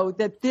 So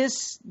that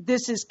this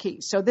is key.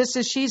 So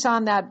she's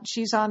on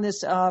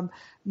this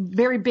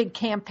very big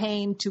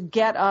campaign to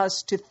get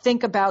us to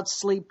think about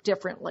sleep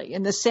differently,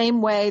 in the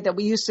same way that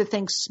we used to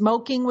think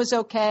smoking was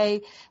okay,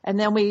 and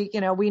then we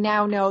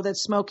now know that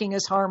smoking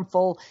is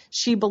harmful.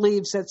 She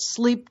believes that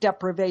sleep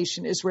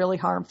deprivation is really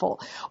harmful.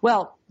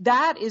 Well,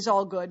 that is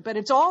all good, but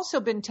it's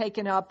also been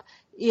taken up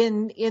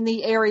in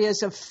the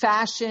areas of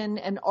fashion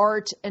and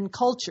art and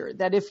culture,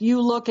 that if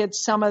you look at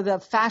some of the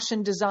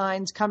fashion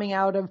designs coming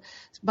out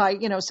by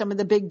some of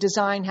the big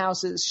design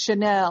houses,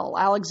 Chanel,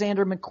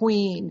 Alexander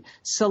McQueen,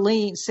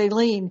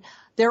 Celine,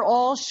 they're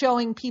all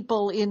showing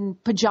people in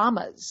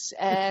pajamas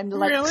and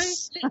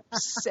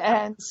slips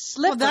and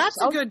slippers. Well,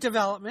 that's a good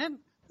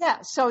development. Yeah,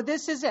 so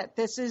this is it.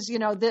 This is,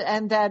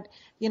 the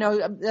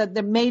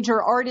major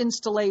art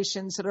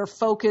installations that are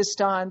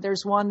focused on,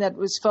 there's one that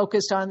was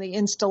focused on the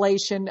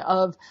installation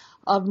of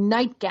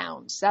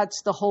nightgowns.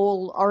 That's the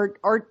whole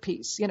art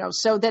piece,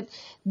 so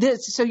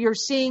you're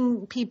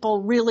seeing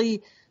people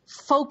really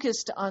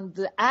focused on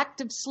the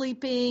act of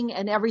sleeping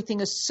and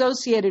everything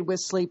associated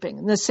with sleeping.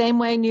 In the same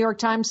way, New York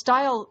Times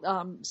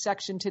Style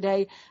section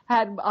today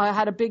had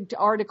a big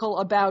article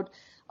about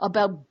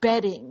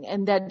bedding,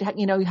 and that,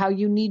 how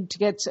you need to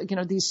get,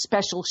 these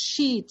special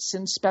sheets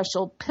and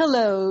special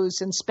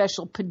pillows and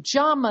special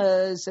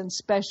pajamas and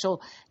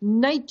special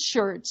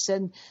nightshirts.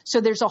 And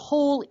so there's a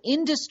whole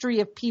industry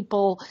of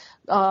people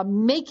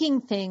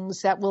making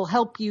things that will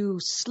help you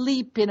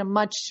sleep in a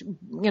much,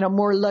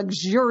 more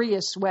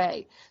luxurious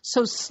way.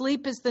 So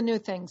sleep is the new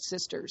thing,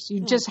 sisters. You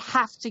just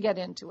have to get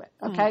into it.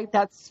 Okay.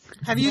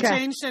 Have you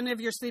changed any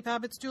of your sleep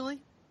habits,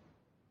 Julie?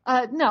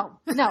 No,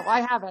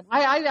 I haven't.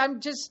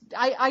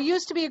 I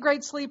used to be a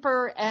great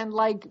sleeper, and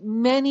like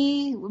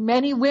many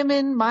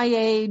women my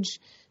age,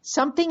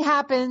 something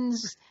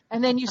happens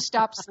and then you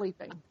stop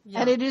sleeping.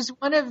 Yeah. And it is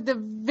one of the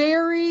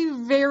very,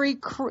 very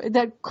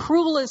the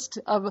cruelest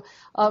of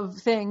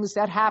things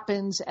that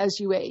happens as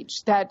you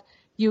age, that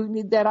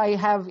I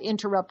have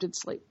interrupted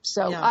sleep.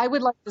 So I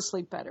would like to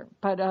sleep better,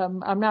 but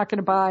I'm not going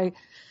to buy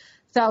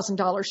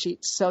 $1,000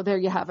 sheets. So there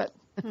you have it.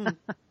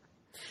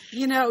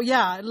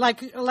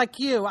 Like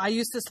you, I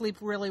used to sleep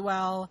really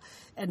well,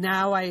 and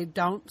now I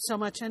don't so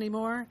much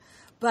anymore.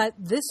 But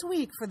this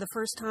week, for the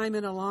first time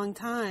in a long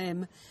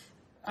time,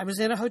 I was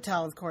in a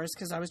hotel, of course,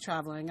 because I was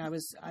traveling. I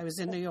was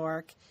in New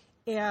York,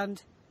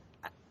 and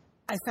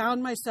I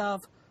found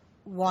myself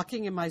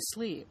walking in my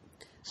sleep,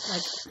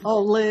 like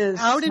Liz,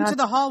 out into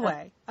the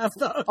hallway of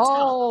the hotel.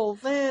 Oh,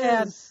 Liz.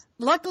 And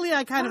luckily,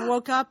 I kind of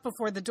woke up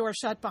before the door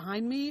shut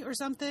behind me or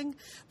something.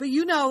 But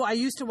I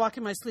used to walk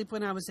in my sleep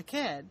when I was a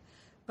kid.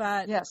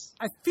 But yes.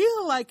 I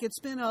feel like it's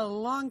been a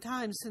long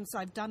time since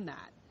I've done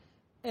that.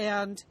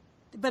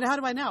 But how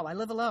do I know? I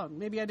live alone.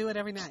 Maybe I do it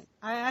every night.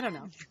 I don't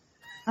know.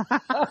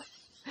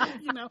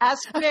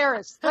 Ask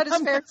Ferris. What is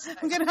Ferris?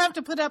 I'm going to have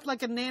to put up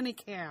like a nanny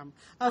cam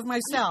of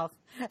myself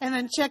and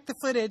then check the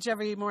footage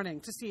every morning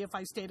to see if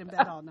I stayed in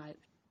bed all night.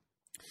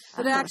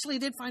 But I actually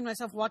did find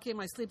myself walking in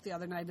my sleep the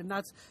other night, and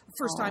that's the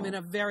first time in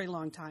a very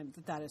long time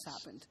that has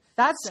happened.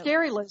 That's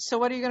scary, Liz. So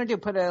what are you going to do?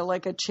 Put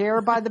a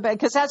chair by the bed?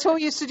 Because that's what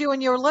we used to do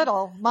when you were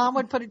little. Mom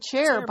would put a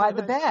chair by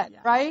the bed,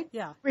 right?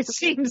 Yeah. Which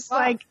seems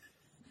like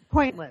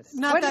pointless.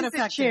 Not what that is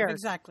effective. Chair?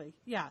 Exactly.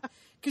 Yeah.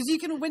 Because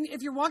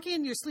if you're walking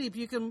in your sleep,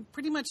 you can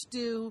pretty much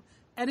do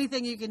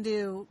anything you can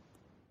do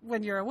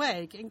when you're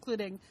awake,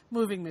 including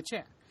moving the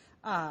chair.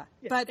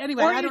 But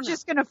anyway, or you're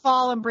just going to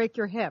fall and break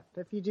your hip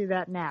if you do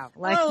that now.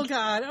 Oh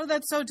God! Oh,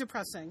 that's so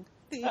depressing.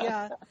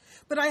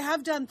 But I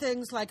have done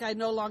things like I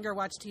no longer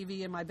watch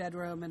TV in my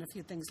bedroom and a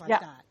few things like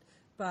that.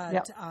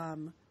 But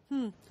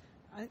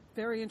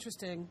very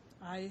interesting.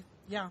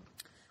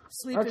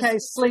 Sleep. Okay,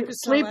 is so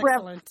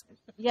excellent.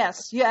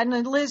 Yes,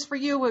 and Liz, for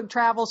you who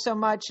travel so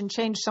much and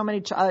change so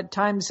many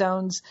time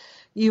zones,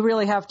 you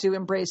really have to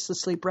embrace the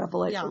sleep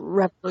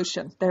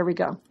revolution. There we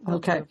go.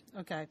 Okay.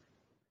 Okay.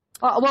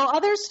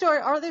 Other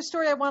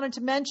story I wanted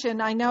to mention.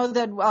 I know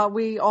that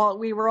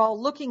we were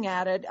all looking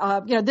at it.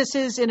 This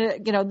is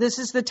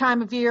the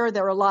time of year.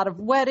 There are a lot of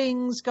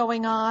weddings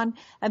going on,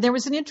 and there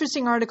was an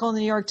interesting article in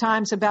the New York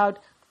Times about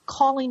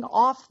calling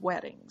off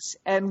weddings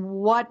and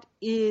what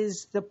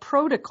is the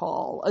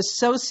protocol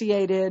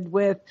associated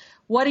with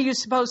what are you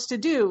supposed to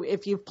do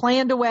if you've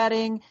planned a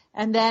wedding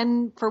and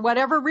then for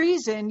whatever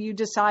reason you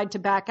decide to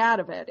back out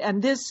of it.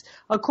 And this,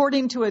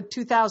 according to a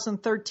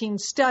 2013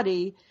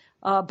 study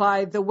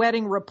by the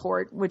Wedding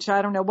Report, which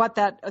I don't know what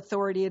that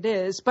authority it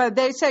is, but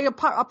they say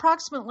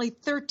approximately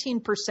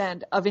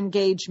 13% of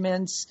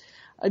engagements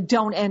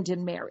don't end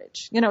in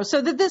marriage.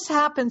 So that this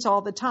happens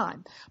all the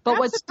time. But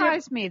what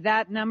surprised me,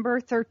 that number,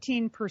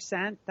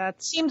 13%,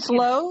 that seems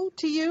low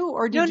to you,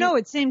 or no,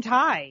 it seemed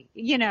high.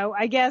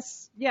 I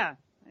guess, yeah.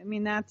 I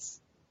mean, that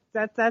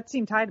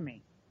seemed high to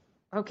me.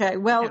 Okay,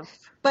 well,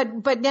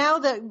 but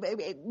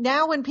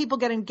now when people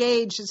get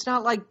engaged, it's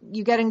not like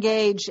you get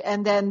engaged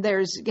and then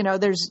there's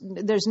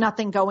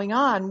nothing going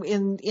on.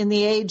 In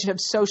the age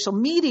of social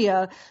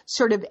media,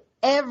 sort of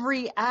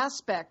every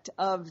aspect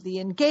of the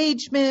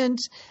engagement,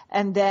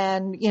 and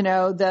then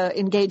the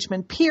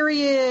engagement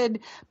period,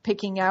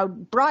 picking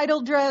out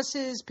bridal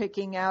dresses,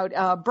 picking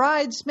out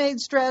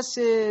bridesmaids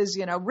dresses,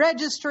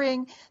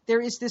 registering. There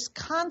is this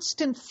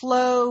constant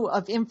flow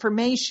of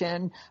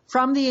information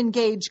from the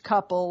engaged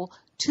couple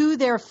to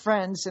their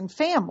friends and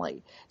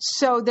family.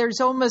 So there's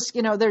almost,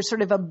 there's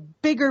sort of a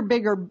bigger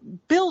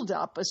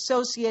buildup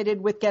associated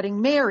with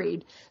getting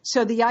married.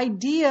 So the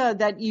idea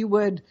that you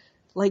would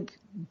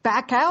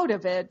back out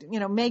of it,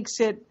 makes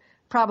it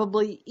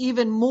probably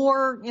even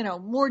more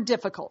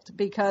difficult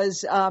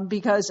because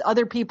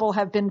other people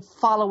have been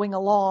following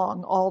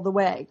along all the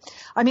way.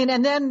 I mean,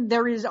 and then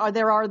there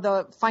are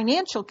the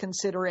financial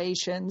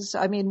considerations.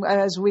 I mean,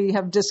 as we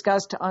have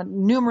discussed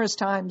on numerous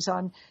times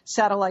on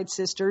Satellite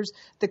Sisters,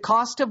 the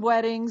cost of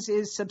weddings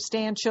is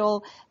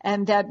substantial,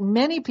 and that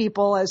many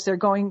people, as they're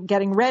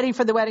getting ready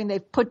for the wedding,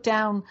 they've put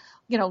down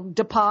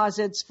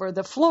deposits for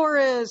the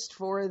florist,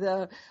 for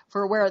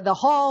where the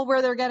hall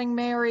where they're getting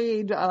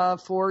married,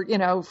 for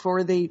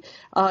the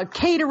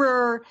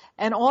caterer,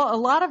 and a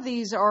lot of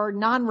these are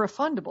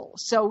non-refundable.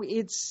 So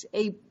it's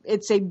a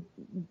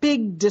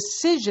big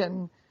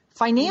decision,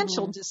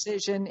 financial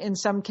decision in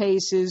some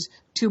cases,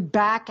 to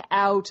back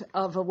out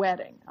of a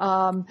wedding.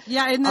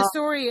 In the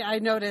story I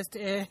noticed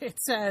it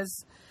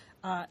says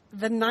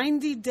the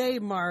 90-day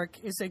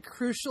mark is a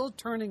crucial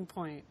turning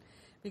point,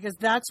 because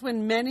that's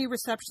when many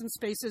reception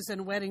spaces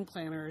and wedding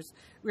planners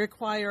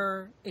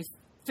require a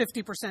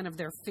 50% of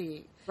their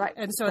fee. Right.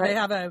 And so they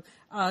have a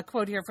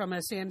quote here from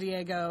a San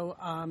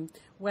Diego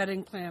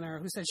wedding planner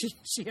who said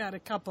she had a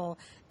couple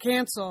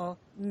cancel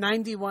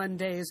 91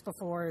 days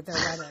before their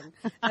wedding.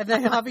 And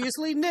they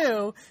obviously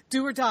knew,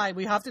 do or die,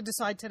 we have to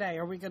decide today,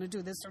 are we going to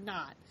do this or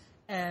not?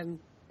 And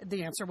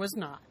the answer was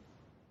not.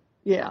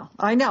 Yeah,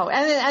 I know.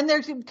 And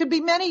there could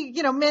be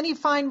many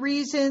fine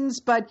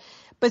reasons, but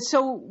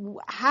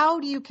so how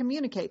do you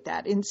communicate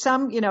that? In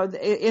some,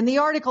 in the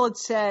article it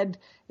said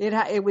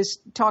it was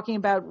talking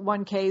about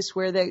one case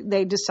where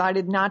they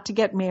decided not to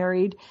get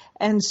married,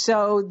 and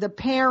so the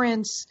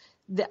parents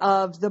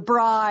of the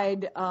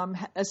bride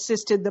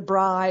assisted the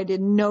bride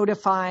in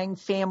notifying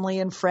family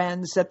and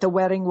friends that the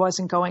wedding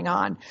wasn't going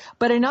on.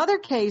 But in other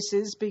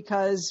cases,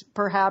 because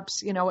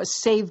perhaps a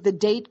save the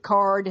date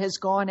card has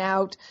gone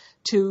out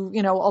to,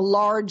 a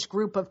large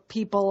group of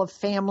people, of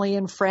family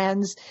and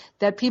friends,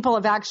 that people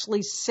have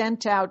actually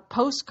sent out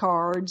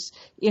postcards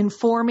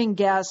informing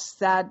guests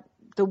that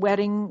the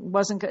wedding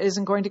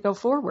isn't going to go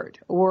forward,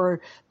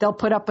 or they'll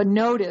put up a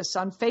notice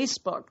on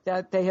Facebook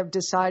that they have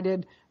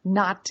decided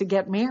not to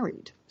get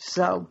married.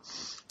 So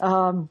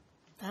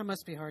that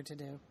must be hard to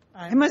do.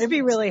 It must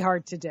be really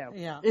hard to do.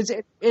 Yeah,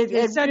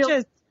 it's such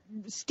a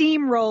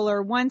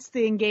steamroller once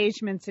the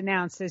engagement's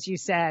announced, as you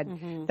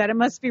said, that it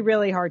must be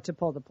really hard to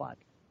pull the plug.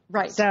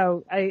 Right.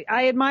 So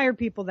I admire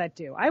people that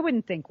do. I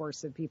wouldn't think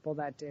worse of people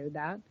that do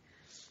that.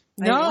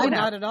 No,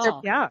 not at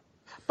all. Yeah.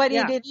 But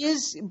it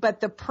is, but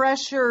the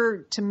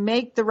pressure to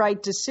make the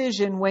right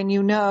decision when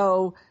you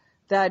know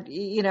that,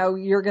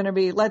 you're going to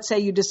be, let's say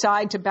you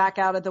decide to back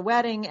out of the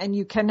wedding and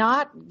you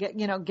cannot get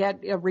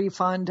a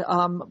refund,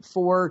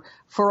 for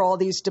all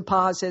these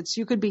deposits.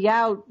 You could be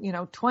out,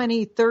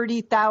 $20,000,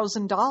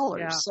 $30,000.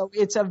 Yeah. So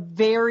it's a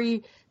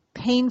very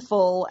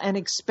painful and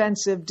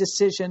expensive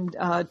decision,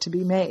 to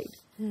be made.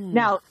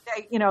 Now,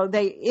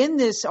 they in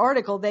this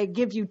article, they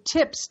give you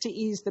tips to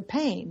ease the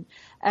pain.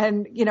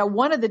 And,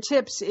 one of the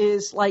tips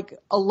is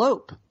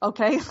elope.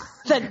 Okay.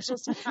 That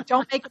just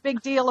don't make a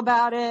big deal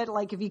about it.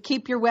 Like, if you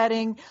keep your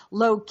wedding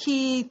low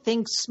key,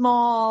 think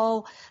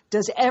small.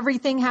 Does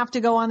everything have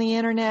to go on the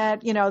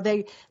internet?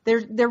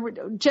 They're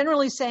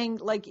generally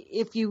saying,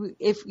 if you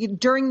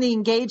during the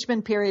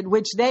engagement period,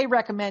 which they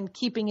recommend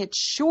keeping it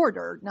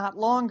shorter, not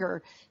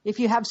longer, if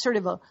you have sort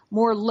of a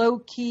more low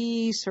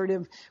key, sort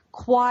of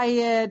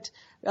quiet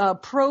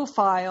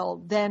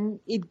profile, then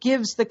it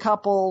gives the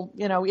couple,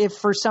 if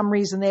for some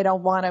reason they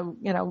don't want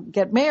to,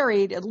 get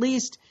married, at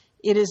least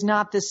it is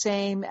not the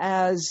same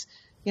as,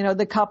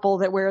 the couple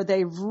where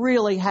they've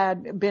really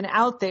had been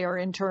out there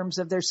in terms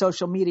of their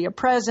social media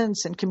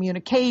presence and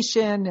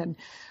communication and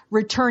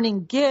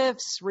returning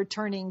gifts,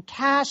 returning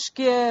cash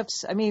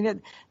gifts. I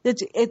mean,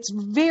 it's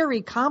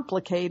very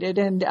complicated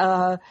and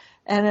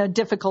a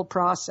difficult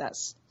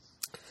process.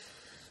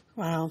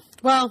 Wow.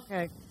 Well,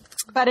 okay.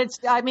 But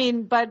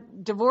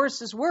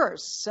divorce is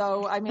worse.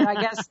 So, I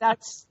guess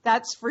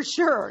that's for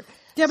sure.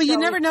 Yeah, but you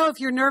never know if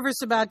you're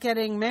nervous about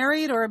getting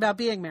married or about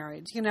being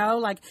married.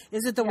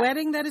 Is it the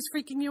wedding that is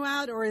freaking you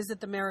out, or is it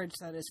the marriage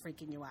that is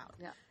freaking you out?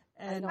 Yeah.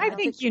 And I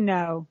think you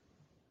know.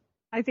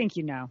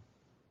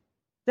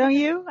 Don't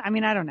you? I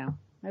don't know.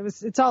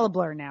 It's all a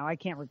blur now. I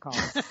can't recall.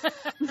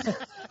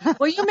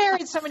 Well, you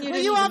married someone you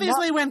didn't you even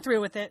obviously know. went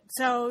through with it,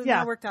 so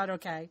that worked out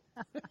okay.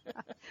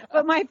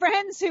 But my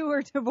friends who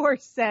were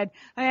divorced said,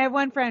 I have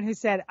one friend who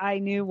said, I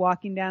knew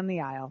walking down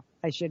the aisle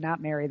I should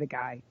not marry the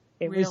guy.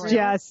 It really? was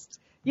just,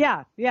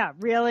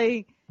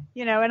 really,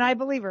 and I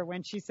believe her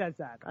when she says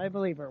that.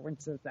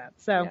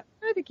 So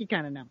I think you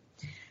kind of know.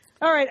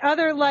 All right,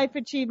 other life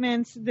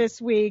achievements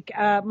this week.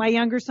 My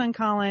younger son,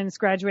 Colin, is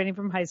graduating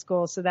from high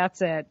school, so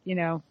that's it.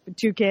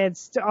 2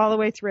 kids all the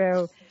way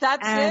through.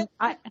 That's it?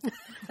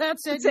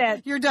 That's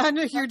it. You're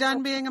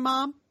done being a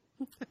mom?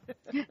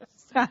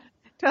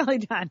 Totally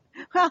done.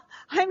 Well,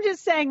 I'm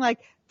just saying,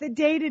 the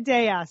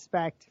day-to-day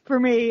aspect for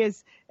me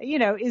is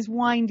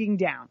winding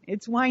down.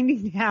 It's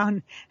winding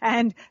down,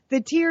 and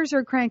the tears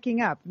are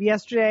cranking up.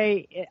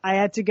 Yesterday, I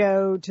had to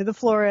go to the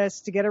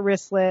florist to get a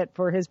wristlet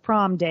for his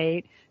prom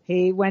date.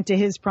 He went to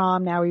his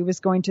prom. Now he was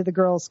going to the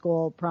girls'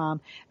 school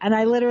prom. And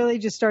I literally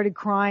just started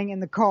crying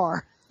in the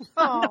car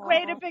on the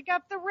way to pick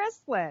up the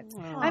wristlet.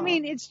 Aww. I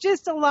mean, it's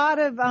just a lot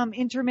of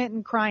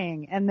intermittent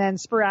crying and then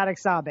sporadic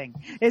sobbing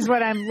is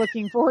what I'm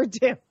looking forward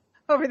to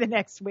over the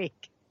next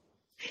week.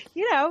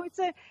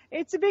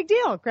 It's a big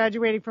deal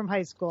graduating from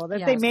high school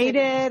that they made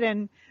it,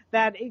 and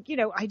that,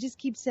 I just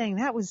keep saying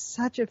that was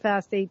such a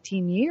fast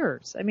 18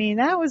 years. I mean,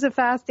 that was a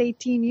fast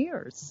 18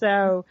 years.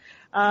 So,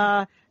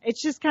 it's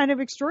just kind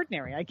of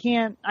extraordinary. I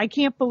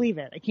can't believe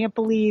it. I can't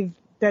believe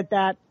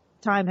that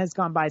time has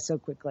gone by so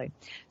quickly.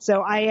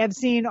 So I have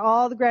seen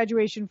all the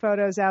graduation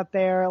photos out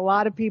there. A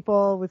lot of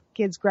people with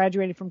kids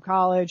graduating from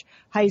college,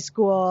 high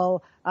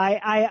school.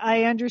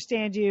 I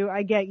understand you.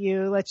 I get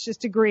you. Let's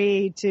just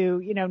agree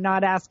to,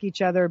 not ask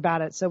each other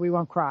about it so we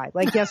won't cry.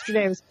 Like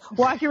yesterday, I was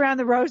walking around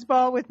the Rose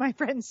Bowl with my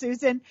friend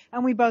Susan,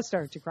 and we both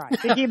started to cry,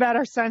 thinking about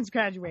our sons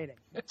graduating.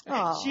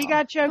 Aww. She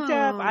got choked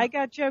up. I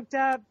got choked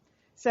up.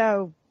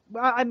 So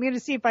I'm going to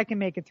see if I can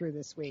make it through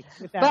this week.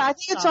 But I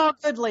think it's all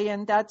good,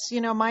 Lian. That's,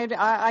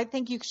 I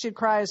think you should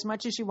cry as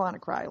much as you want to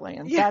cry,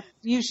 Lian. Yeah.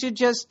 You should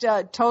just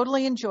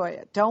totally enjoy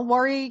it. Don't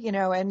worry,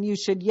 and you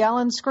should yell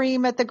and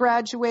scream at the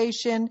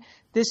graduation.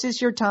 This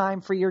is your time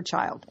for your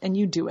child, and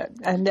you do it.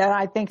 And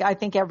I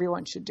think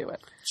everyone should do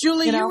it.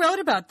 Julie, you wrote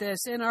about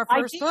this in our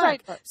first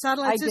book,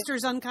 Satellite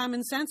Sisters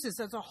Uncommon Senses.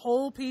 There's a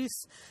whole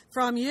piece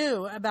from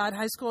you about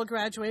high school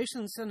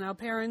graduations and how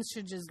parents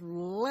should just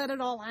let it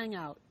all hang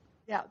out.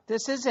 Yeah,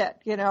 this is it.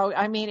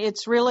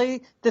 It's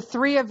really the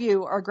 3 of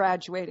you are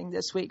graduating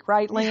this week,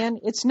 right, Lian?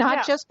 It's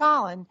not just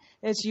Colin.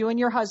 It's you and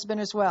your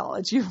husband as well.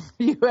 It's you.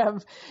 You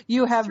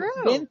have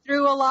been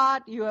through a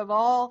lot.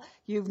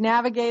 You've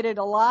navigated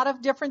a lot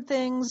of different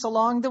things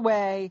along the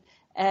way,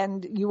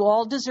 and you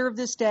all deserve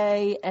this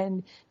day,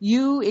 and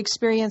you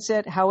experience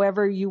it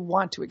however you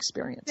want to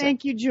experience it.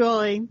 Thank you,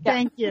 Julie. Yeah.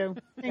 Thank you,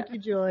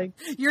 Julie.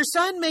 Your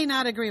son may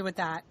not agree with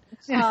that,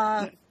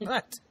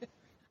 but.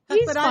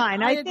 He's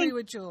fine. I agree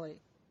with Julie.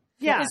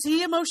 Yeah. Is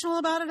he emotional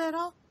about it at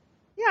all?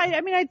 Yeah.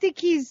 I think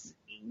he's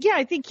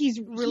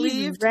relieved.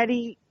 He's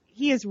ready.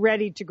 He is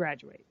ready to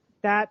graduate.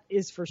 That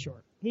is for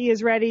sure. He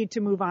is ready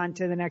to move on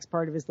to the next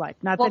part of his life.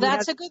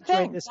 That's a good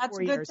thing. That's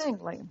a good thing,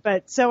 Liam.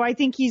 But so I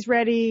think he's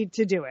ready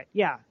to do it.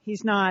 Yeah.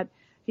 He's not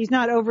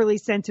overly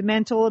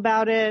sentimental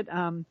about it.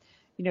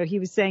 He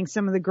was saying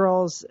some of the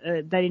girls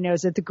that he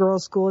knows at the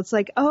girls' school, it's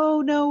like,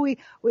 oh no,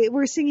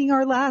 we're singing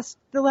the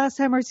last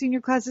time our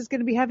senior class is going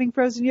to be having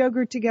frozen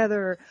yogurt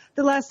together.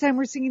 The last time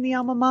we're singing the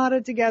alma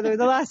mater together.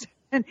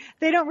 And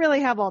they don't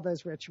really have all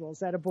those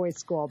rituals at a boys'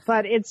 school,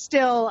 but it's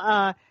still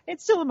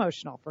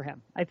emotional for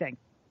him. I think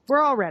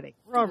we're all ready.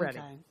 Okay.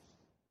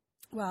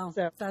 Well,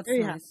 so, that's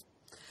nice.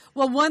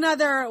 Well, one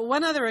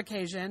other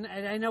occasion,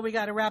 and I know we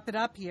got to wrap it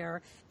up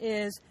here,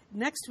 is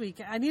next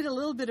week. I need a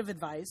little bit of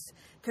advice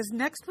because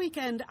next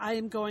weekend I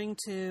am going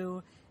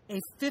to a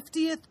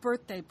 50th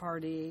birthday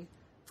party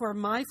for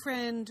my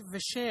friend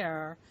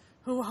Vischer,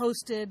 who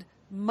hosted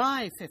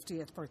my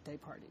 50th birthday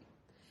party.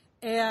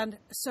 And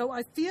so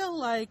I feel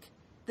like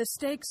the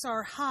stakes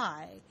are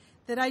high,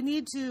 that I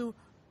need to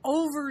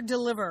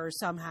over-deliver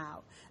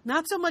somehow.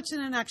 Not so much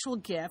in an actual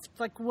gift,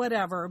 like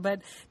whatever,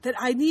 but that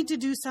I need to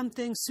do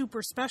something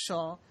super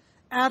special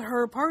at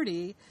her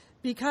party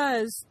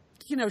because,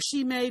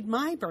 she made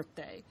my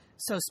birthday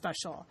so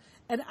special.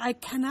 And I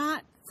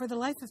cannot, for the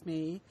life of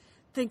me,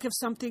 think of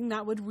something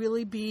that would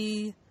really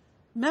be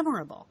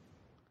memorable.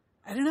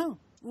 I don't know.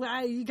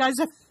 You guys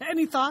have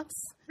any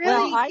thoughts?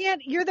 Really? Well,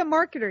 you're the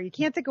marketer. You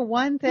can't think of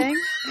one thing?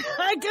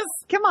 I guess.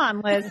 Come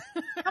on, Liz.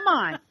 Come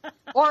on.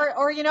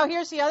 Or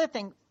here's the other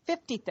thing.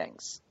 50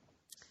 things.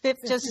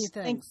 50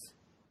 things.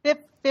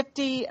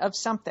 50 of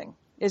something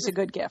is a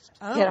good gift.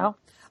 Oh,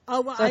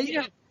 well, so,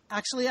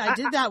 I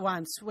did that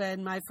once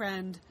when my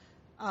friend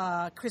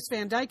Chris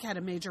Van Dyke had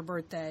a major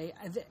birthday.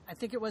 I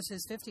think it was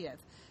his 50th.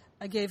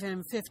 I gave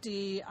him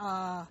 50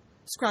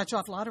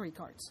 scratch-off lottery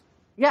cards.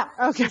 Yeah,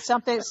 okay,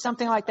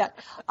 something like that.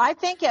 I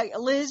think,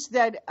 Liz,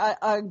 that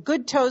a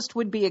good toast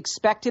would be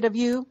expected of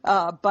you,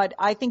 but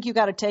I think you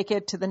got to take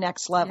it to the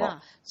next level. Yeah.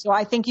 So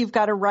I think you've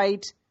got to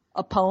write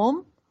a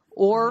poem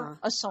or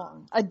a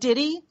song, a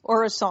ditty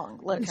or a song,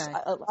 Liz. Okay.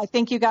 I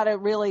think you got to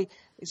really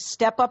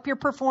step up your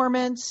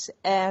performance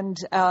and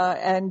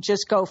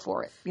just go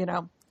for it, you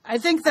know. I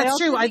think that's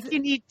true. I think you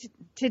need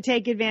to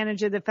take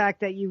advantage of the fact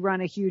that you run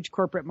a huge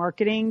corporate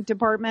marketing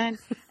department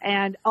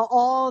and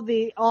all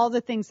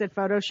the things that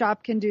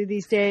Photoshop can do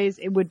these days.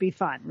 It would be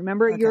fun.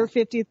 Remember your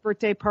 50th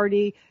birthday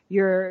party,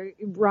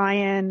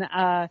 Ryan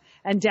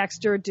and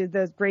Dexter did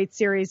the great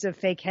series of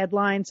fake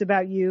headlines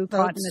about you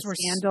caught in a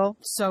scandal.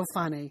 So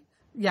funny.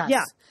 Yes.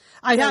 Yeah.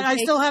 I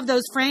still have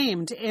those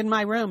framed in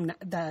my room,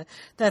 the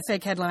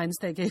fake headlines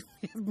they gave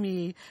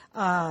me,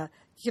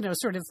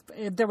 sort of,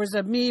 there was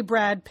a me,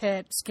 Brad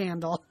Pitt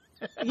scandal.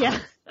 Yeah.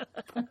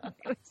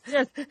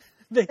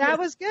 That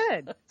was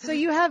good. So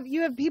you have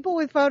people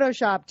with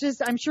Photoshop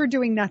just, I'm sure,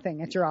 doing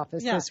nothing at your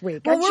office this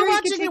week. Well,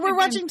 we're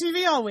watching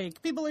TV all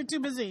week. People are too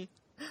busy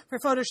for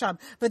Photoshop.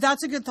 But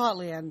that's a good thought,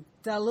 Leanne.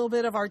 A little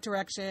bit of art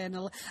direction.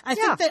 I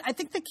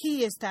think the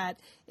key is that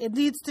it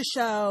needs to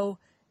show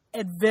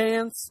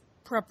advanced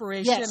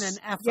preparation and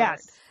effort. Yes.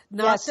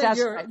 Not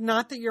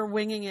that you're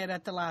winging it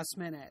at the last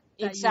minute.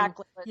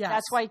 Exactly.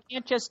 That's why you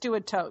can't just do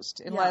a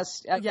toast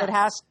unless it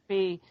has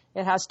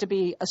to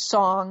be a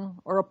song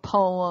or a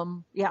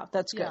poem. Yeah,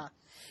 that's good.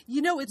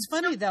 Yeah. It's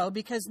funny though,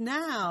 because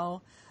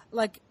now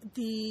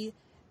you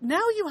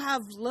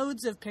have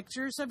loads of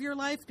pictures of your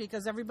life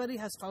because everybody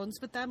has phones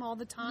with them all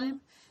the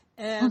time.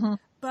 And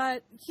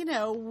but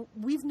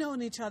we've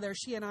known each other,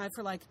 she and I,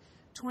 for like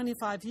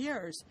 25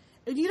 years.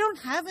 And you don't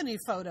have any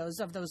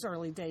photos of those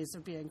early days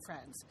of being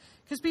friends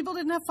because people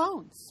didn't have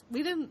phones.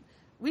 We didn't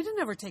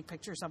ever take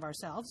pictures of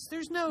ourselves.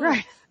 There's no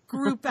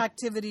group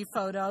activity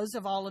photos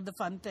of all of the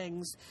fun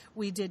things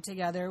we did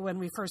together when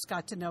we first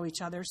got to know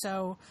each other.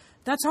 So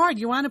that's hard.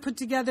 You want to put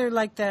together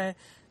like the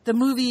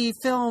movie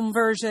film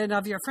version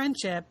of your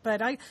friendship,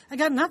 but I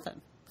got nothing.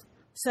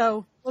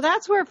 So, well,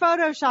 that's where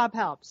Photoshop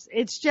helps.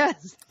 It's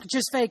just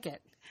fake it.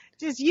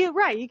 Just you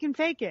can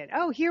fake it.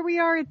 Oh, here we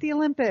are at the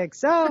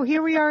Olympics. Oh,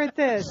 here we are at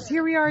this.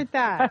 Here we are at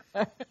that.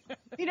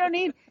 You don't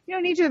need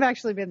to have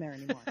actually been there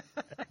anymore.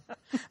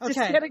 Just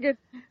get a good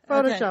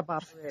Photoshop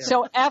operator.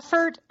 So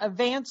effort,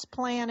 advanced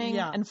planning,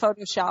 and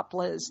Photoshop,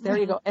 Liz. There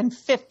you go. And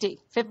 50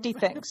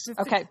 things.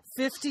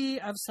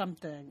 50 of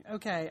something.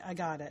 Okay, I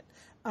got it.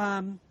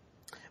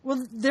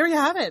 Well, there you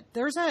have it.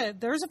 There's a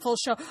full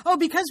show. Oh,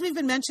 because we've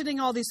been mentioning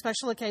all these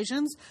special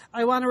occasions,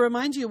 I want to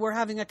remind you we're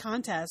having a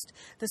contest.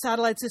 The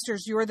Satellite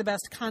Sisters You're the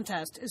Best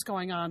contest is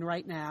going on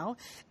right now.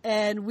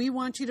 And we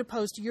want you to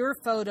post your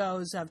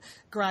photos of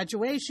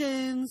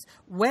graduations,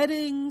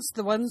 weddings,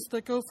 the ones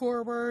that go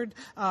forward,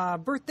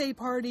 birthday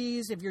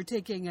parties, if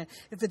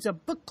it's a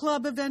book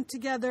club event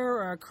together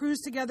or a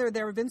cruise together.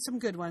 There have been some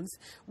good ones.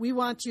 We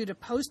want you to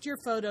post your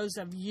photos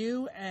of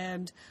you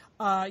and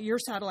your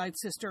Satellite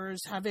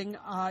Sisters having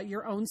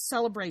your own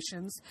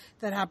celebrations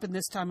that happen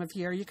this time of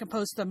year. You can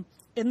post them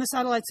in the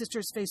Satellite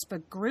Sisters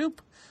Facebook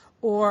group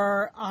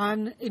or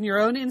in your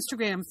own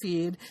Instagram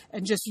feed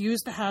and just use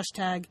the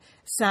hashtag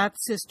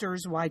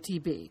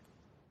SatSistersYTB.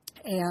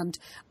 And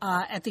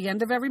at the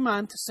end of every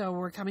month, so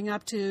we're coming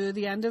up to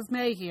the end of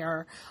May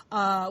here,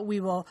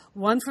 we will,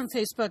 one from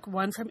Facebook,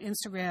 one from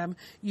Instagram,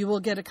 you will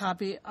get a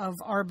copy of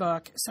our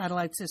book,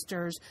 Satellite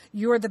Sisters,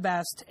 You're the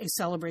Best, A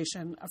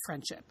Celebration of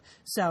Friendship.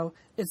 So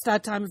it's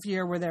that time of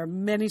year where there are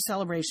many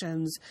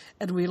celebrations,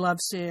 and we love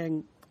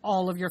seeing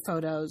all of your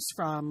photos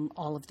from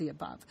all of the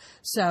above.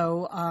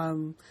 So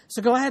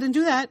go ahead and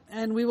do that,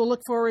 and we will look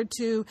forward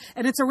to,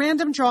 and it's a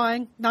random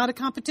drawing, not a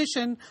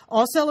competition.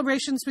 All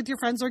celebrations with your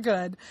friends are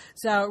good.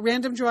 So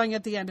random drawing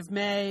at the end of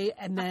May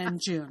and then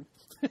June.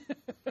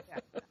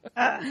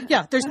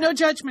 There's no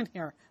judgment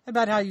here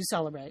about how you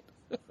celebrate.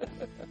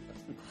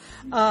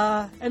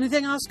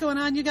 Anything else going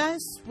on, you guys?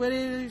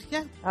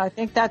 I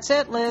think that's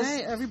it, Liz.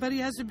 Okay, everybody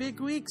has a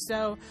big week.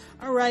 So,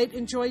 all right,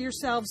 enjoy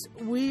yourselves.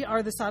 We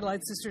are the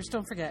Satellite Sisters.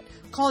 Don't forget,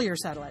 call your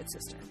Satellite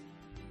Sister.